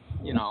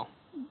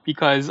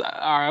 Because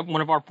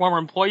one of our former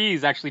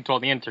employees actually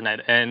told the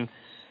internet, and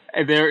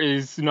there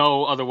is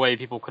no other way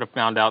people could have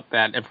found out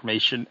that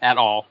information at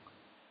all.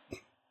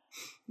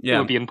 Yeah. It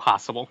would be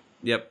impossible.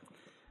 Yep.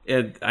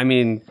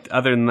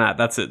 Other than that,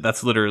 that's it.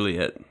 That's literally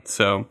it.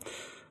 So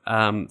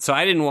I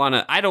don't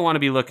want to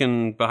be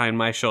looking behind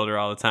my shoulder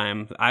all the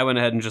time. I went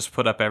ahead and just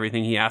put up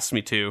everything he asked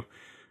me to.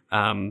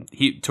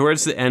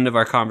 Towards the end of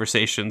our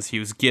conversations, he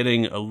was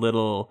getting a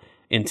little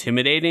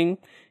intimidating.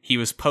 He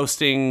was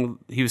sending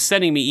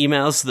me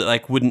emails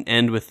that wouldn't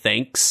end with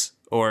thanks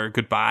or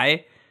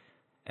goodbye.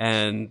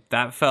 And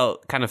that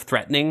felt kind of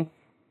threatening.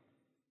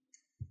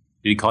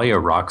 Did he call you a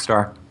rock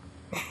star?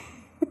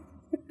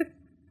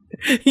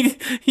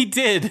 He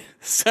did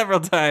several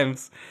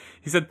times.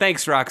 He said,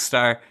 "Thanks,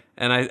 Rockstar."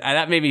 And I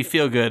that made me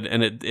feel good,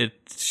 and it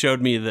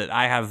showed me that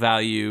I have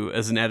value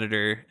as an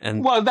editor.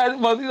 And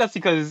that's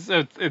because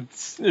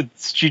it's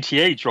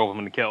GTA drove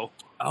him to kill.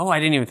 oh, I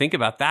didn't even think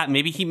about that.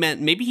 Maybe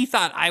he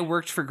thought I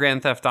worked for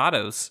Grand Theft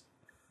Autos.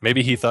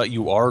 Maybe he thought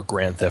you are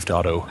Grand Theft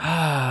Auto.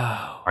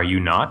 Are you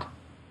not?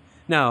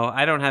 No,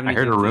 I don't have I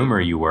anything. heard a rumor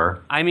you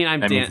were. I mean,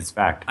 That means it's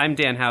fact. I'm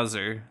Dan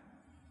Houser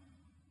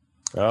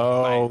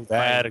Oh,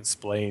 that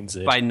explains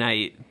it. by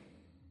night.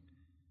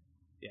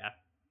 Yeah.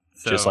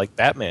 So, Just like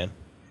Batman.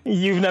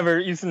 You've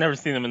never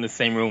seen them in the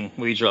same room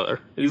with each other.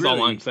 Is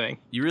all I'm saying.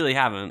 You really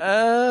haven't.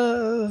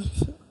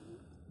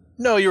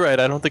 No, you're right.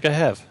 I don't think I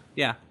have.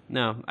 Yeah.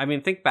 No. I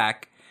mean, think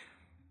back.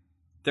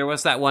 There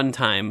was that one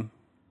time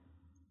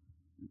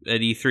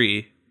at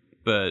E3,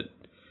 but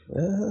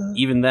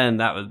even then,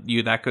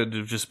 that could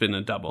have just been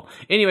a double.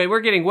 Anyway,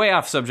 we're getting way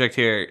off subject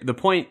here.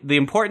 The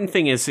important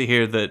thing is to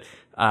hear that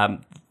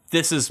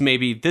this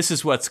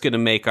is what's going to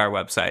make our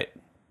website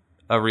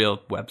a real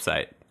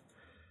website.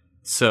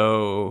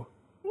 So,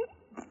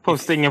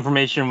 Posting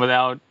information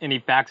without any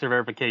facts or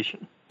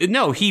verification.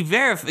 no,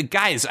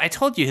 guys, I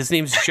told you his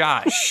name's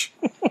Josh.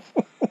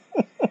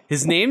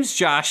 His name's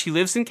Josh. He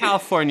lives in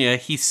California.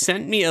 He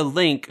sent me a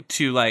link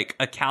to like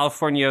a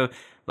California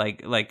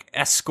like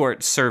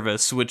escort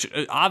service, which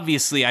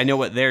obviously I know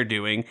what they're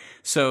doing.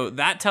 So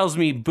that tells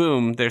me,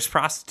 boom, there's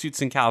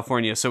prostitutes in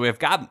California. So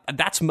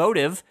that's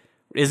motive,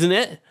 isn't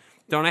it?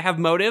 Don't I have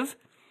motive?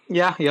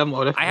 Yeah,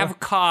 motive. I have a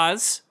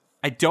cause.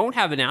 I don't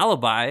have an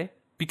alibi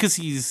because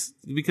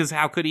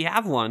how could he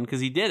have one?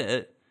 Because he did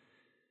it.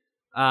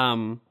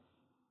 Also,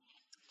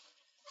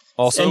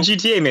 and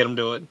GTA made him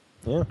do it.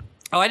 yeah.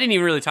 Oh, I didn't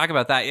even really talk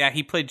about that. Yeah,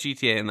 he played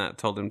GTA and that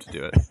told him to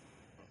do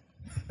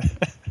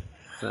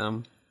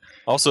it.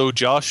 Also,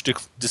 Josh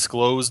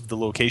disclosed the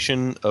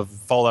location of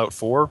Fallout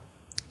 4.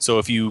 So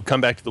if you come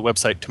back to the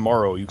website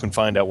tomorrow, you can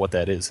find out what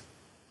that is.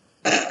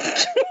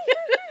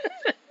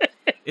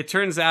 It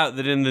turns out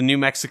that in the New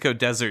Mexico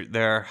desert,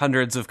 there are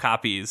hundreds of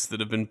copies that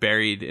have been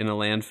buried in a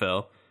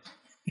landfill.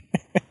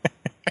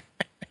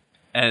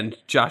 And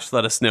Josh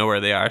let us know where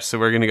they are, so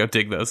we're going to go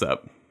dig those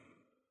up.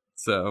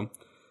 So,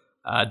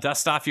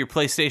 dust off your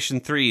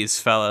PlayStation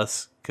 3s,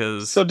 fellas,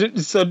 because... So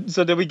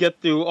did we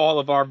get through all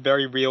of our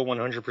very real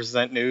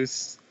 100%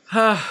 news?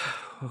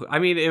 I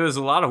mean, it was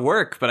a lot of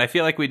work, but I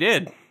feel like we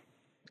did.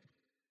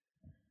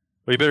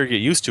 Well, you better get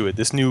used to it.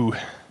 This new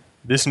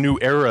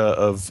era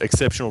of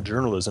exceptional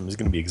journalism is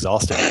going to be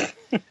exhausting.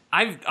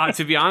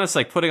 To be honest,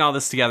 like putting all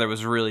this together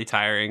was really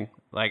tiring.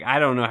 Like I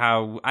don't know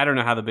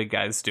how the big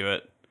guys do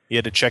it. You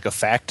had to check a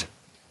fact.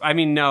 I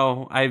mean,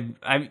 no,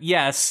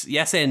 yes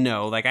and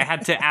no. Like I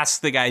had to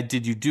ask the guy,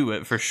 "Did you do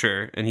it for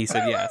sure?" And he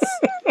said yes.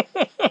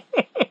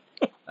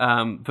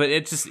 But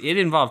it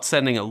involved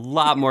sending a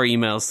lot more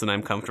emails than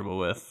I'm comfortable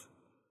with.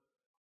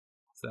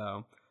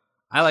 So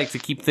I like to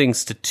keep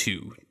things to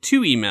two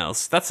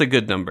emails. That's a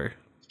good number.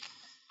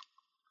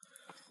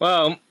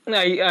 Well,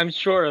 I'm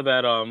sure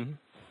that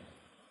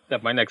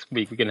by next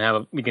week we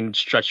can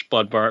stretch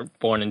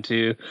Bloodborne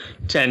into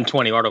 10,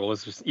 20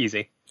 articles. It's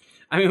easy.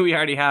 I mean, we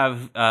already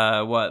have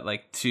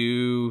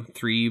 2-3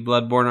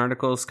 Bloodborne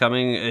articles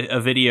coming. A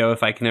video,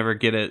 if I can ever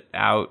get it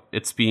out,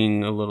 it's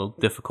being a little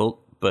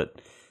difficult, but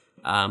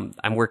I'm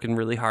working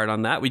really hard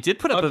on that. We did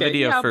put up a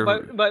video for.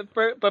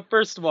 But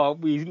first of all,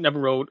 we never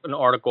wrote an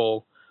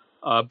article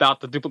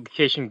about the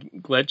duplication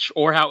glitch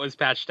or how it was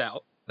patched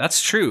out. That's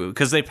true,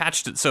 because they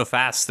patched it so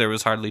fast there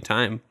was hardly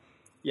time.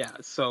 Yeah,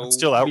 so I'm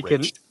still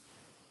outraged.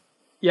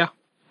 Yeah,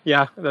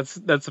 that's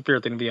a fair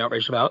thing to be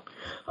outraged about.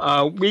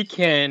 We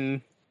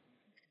can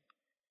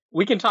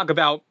talk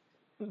about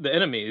the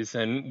enemies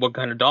and what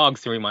kind of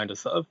dogs they remind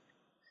us of.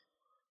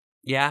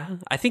 Yeah,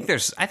 I think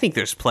there's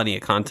plenty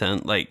of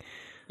content. Like,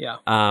 yeah.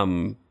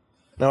 Now,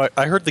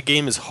 I heard the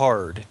game is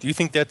hard. Do you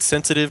think that's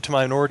sensitive to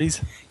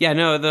minorities? Yeah,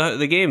 no,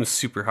 the game is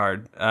super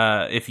hard.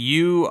 If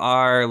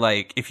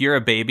you're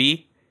a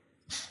baby,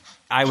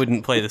 I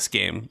wouldn't play this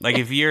game. Like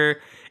if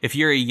you're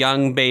a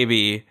young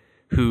baby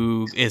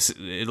who is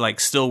like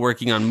still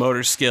working on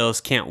motor skills,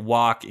 can't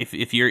walk,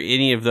 if you're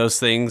any of those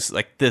things,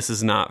 like this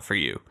is not for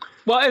you.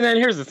 Well, and then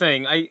here's the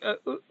thing.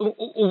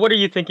 What are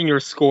you thinking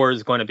your score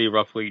is going to be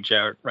roughly,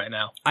 Jared, right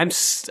now? I'm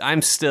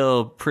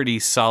still pretty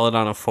solid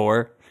on a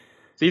 4.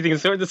 So you think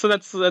so?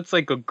 That's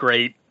like a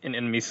great in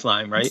enemy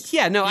slime, right?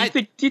 Yeah. No.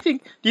 Do you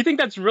think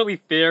that's really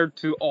fair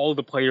to all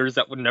the players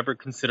that would never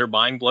consider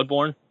buying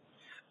Bloodborne?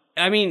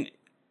 I mean,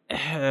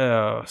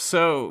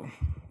 so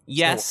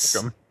yes.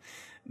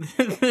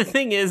 The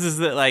thing is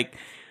that like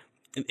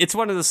it's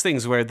one of those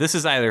things where this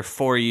is either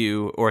for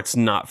you or it's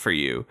not for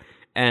you.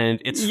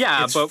 And it's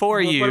for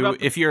you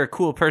if you're a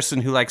cool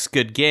person who likes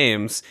good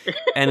games,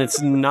 and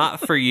it's not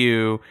for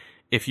you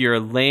if you're a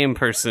lame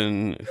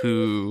person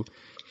who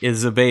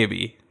is a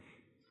baby.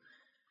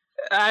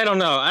 I don't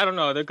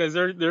know, because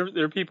there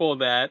are people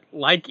that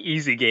like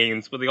easy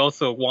games, but they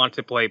also want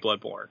to play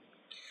Bloodborne.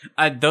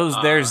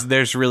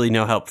 There's really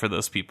no help for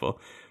those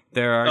people.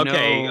 There are but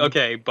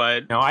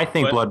I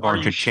think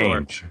Bloodborne should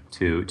change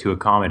to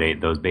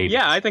accommodate those babies.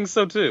 Yeah, I think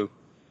so too.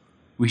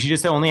 We should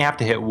just only have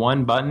to hit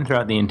one button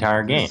throughout the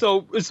entire game.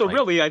 So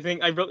really, I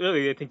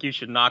think you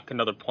should knock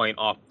another point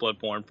off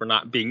Bloodborne for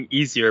not being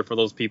easier for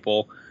those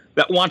people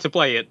that want to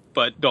play it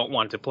but don't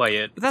want to play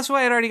it. But that's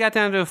why it already got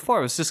down to a 4.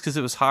 It was just because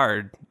it was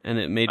hard, and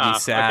it made me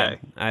sad.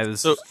 Okay. I was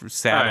So-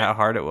 sad right. how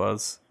hard it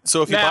was.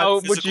 So if you Now, buy a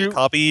would physical you-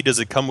 copy, does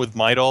it come with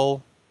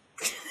Midol?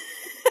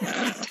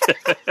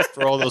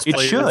 For all those It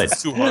players, should.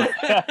 it's too hard.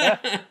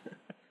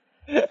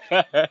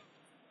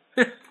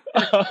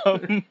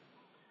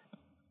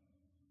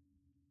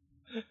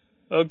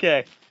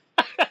 Okay.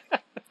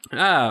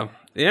 The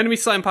Enemy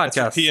Slime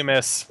podcast.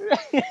 PMS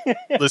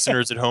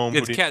listeners at home who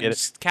It's didn't get it.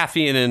 it's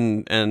caffeine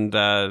and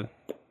the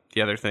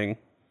other thing,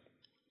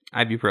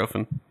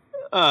 ibuprofen.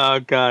 Oh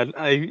God,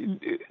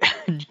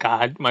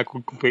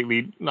 Michael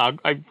completely. No,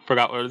 I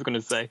forgot what I was going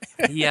to say.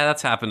 Yeah,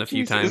 that's happened a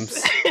few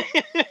times.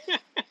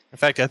 In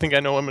fact, I think I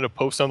know I'm going to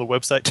post on the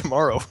website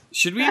tomorrow.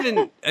 Should we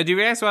even? Do you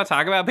guys want to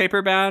talk about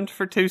Paperbound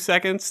for 2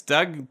 seconds?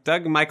 Doug,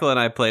 Michael, and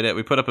I played it.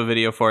 We put up a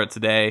video for it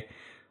today.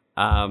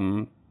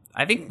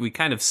 I think we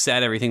kind of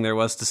said everything there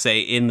was to say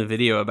in the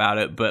video about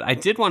it, but I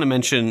did want to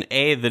mention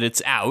A, that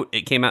it's out.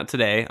 It came out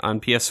today on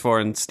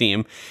PS4 and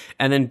Steam.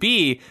 And then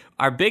B,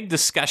 our big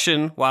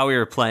discussion while we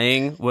were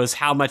playing was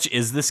how much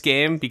is this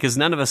game? Because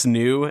none of us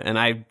knew, and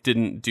I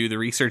didn't do the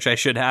research I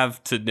should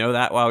have to know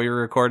that while we were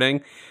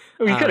recording.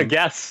 We could have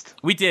guessed.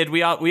 We did.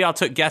 We all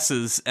took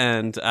guesses,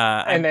 and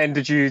And then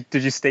did you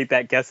state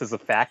that guess as a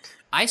fact?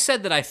 I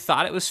said that I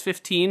thought it was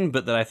 15,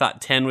 but that I thought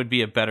 10 would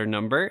be a better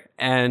number,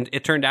 and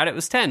it turned out it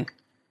was 10.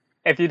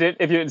 If you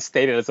didn't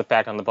state it as a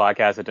fact on the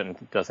podcast,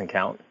 it doesn't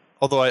count.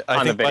 Although I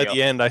On think the by video.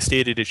 the end I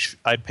stated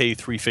I'd pay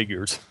 3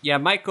 figures. Yeah,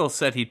 Michael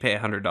said he'd pay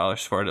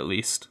 $100 for it at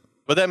least.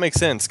 But that makes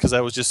sense because I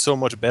was just so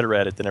much better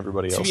at it than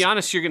everybody To else. be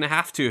honest, you're going to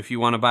have to if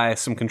you want to buy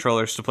some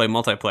controllers to play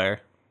multiplayer.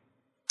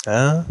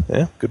 Yeah,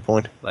 good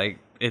point. Like,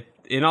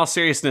 in all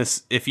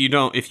seriousness, if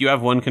you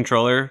have one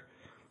controller,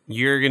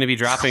 you're going to be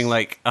dropping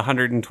like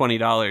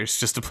 $120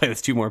 just to play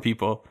with 2 more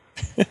people.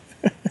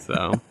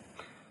 So,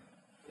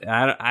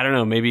 I don't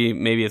know.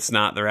 Maybe it's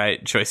not the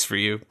right choice for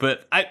you,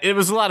 but it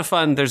was a lot of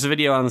fun. There's a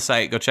video on the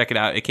site. Go check it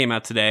out. It came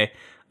out today.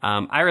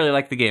 I really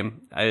like the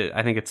game.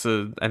 I think it's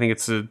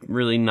a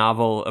really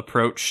novel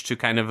approach to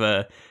kind of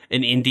an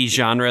indie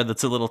genre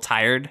that's a little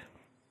tired.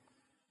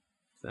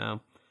 So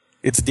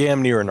It's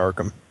damn near an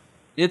Arkham.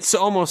 it's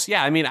almost,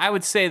 yeah. I mean, I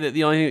would say that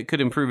the only thing that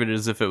could improve it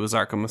is if it was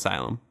Arkham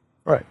Asylum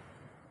Right.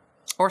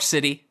 or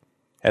City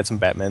Had some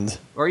Batmans.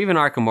 or even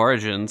Arkham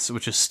Origins,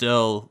 which is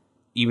still,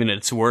 even at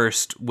its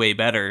worst, way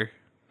better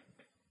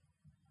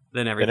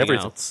than everything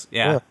else.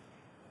 Yeah.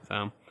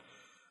 So,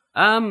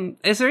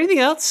 is there anything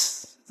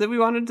else that we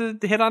wanted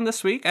to hit on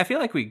this week? I feel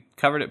like we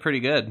covered it pretty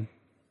good.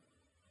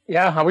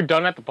 Yeah, are we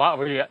done at the plot?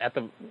 Are we at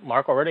the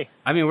mark already?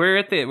 I mean, we're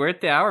at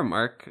the hour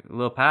mark, a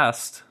little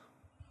past.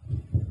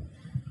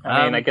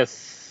 I mean, I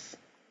guess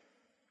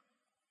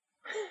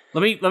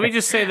Let me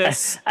just say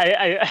this.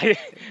 I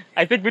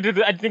think we did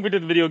the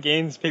video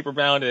games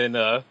Paperbound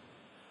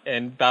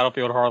and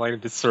Battlefield Hardline a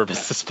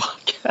disservice this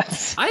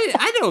podcast.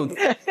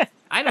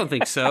 I don't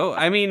think so.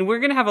 I mean, we're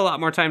gonna have a lot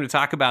more time to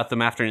talk about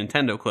them after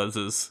Nintendo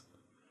closes.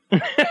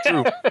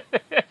 True.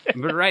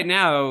 But right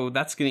now,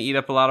 that's gonna eat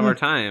up a lot of our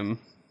time.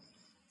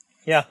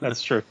 Yeah,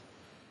 that's true.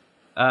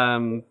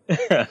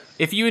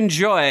 If you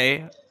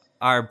enjoy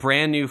our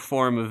brand new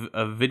form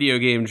of video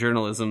game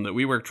journalism that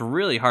we worked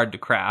really hard to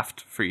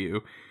craft for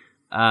you,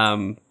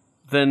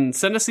 then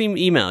send us an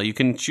email. You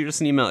can shoot us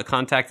an email at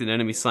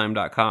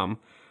contact@enemyslime.com.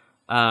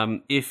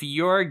 If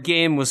your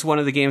game was one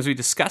of the games we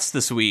discussed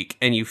this week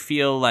and you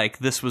feel like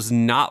this was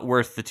not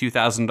worth the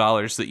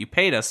 $2,000 that you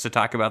paid us to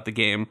talk about the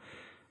game,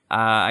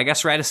 I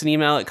guess write us an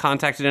email at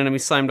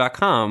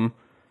contact@enemyslime.com,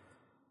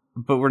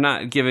 but we're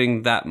not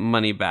giving that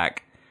money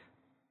back.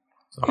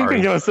 You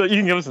can give us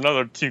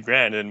another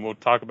 $2,000 and we'll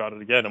talk about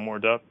it again in more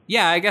depth.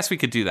 Yeah, I guess we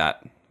could do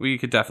that. We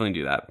could definitely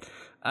do that.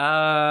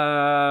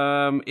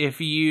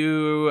 If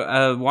you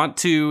want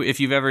to, if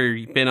you've ever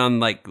been on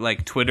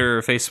like Twitter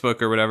or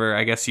Facebook or whatever,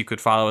 I guess you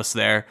could follow us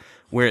there.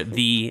 We're at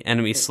The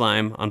Enemy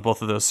Slime on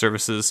both of those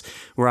services.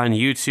 We're on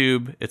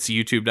YouTube. It's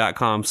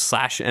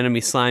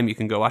youtube.com/Enemy Slime. You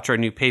can go watch our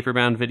new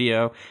Paperbound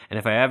video. And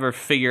if I ever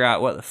figure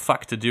out what the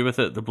fuck to do with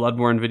it, the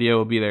Bloodborne video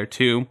will be there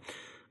too.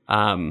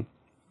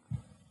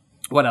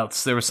 What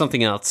else? There was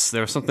something else.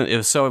 There was something, it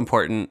was so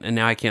important, and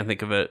now I can't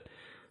think of it.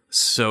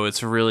 So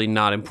it's really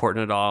not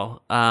important at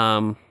all.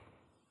 I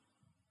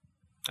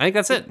think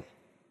that's it.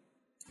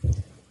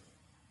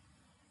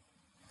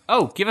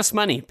 Oh, give us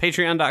money.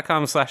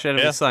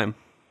 Patreon.com/Enemy Slime.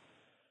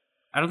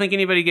 I don't think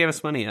anybody gave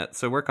us money yet,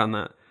 so work on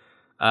that.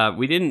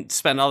 We didn't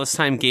spend all this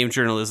time game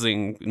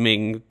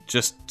journalisming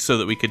just so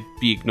that we could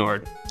be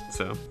ignored.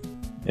 So,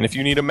 And if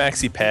you need a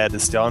maxi pad to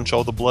staunch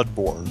all the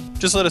Bloodborne,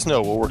 just let us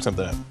know. We'll work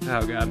something out.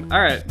 oh god.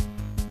 All right.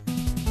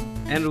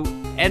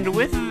 And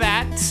with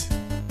that,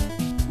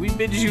 we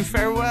bid you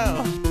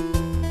farewell.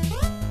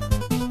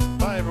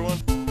 Bye, everyone.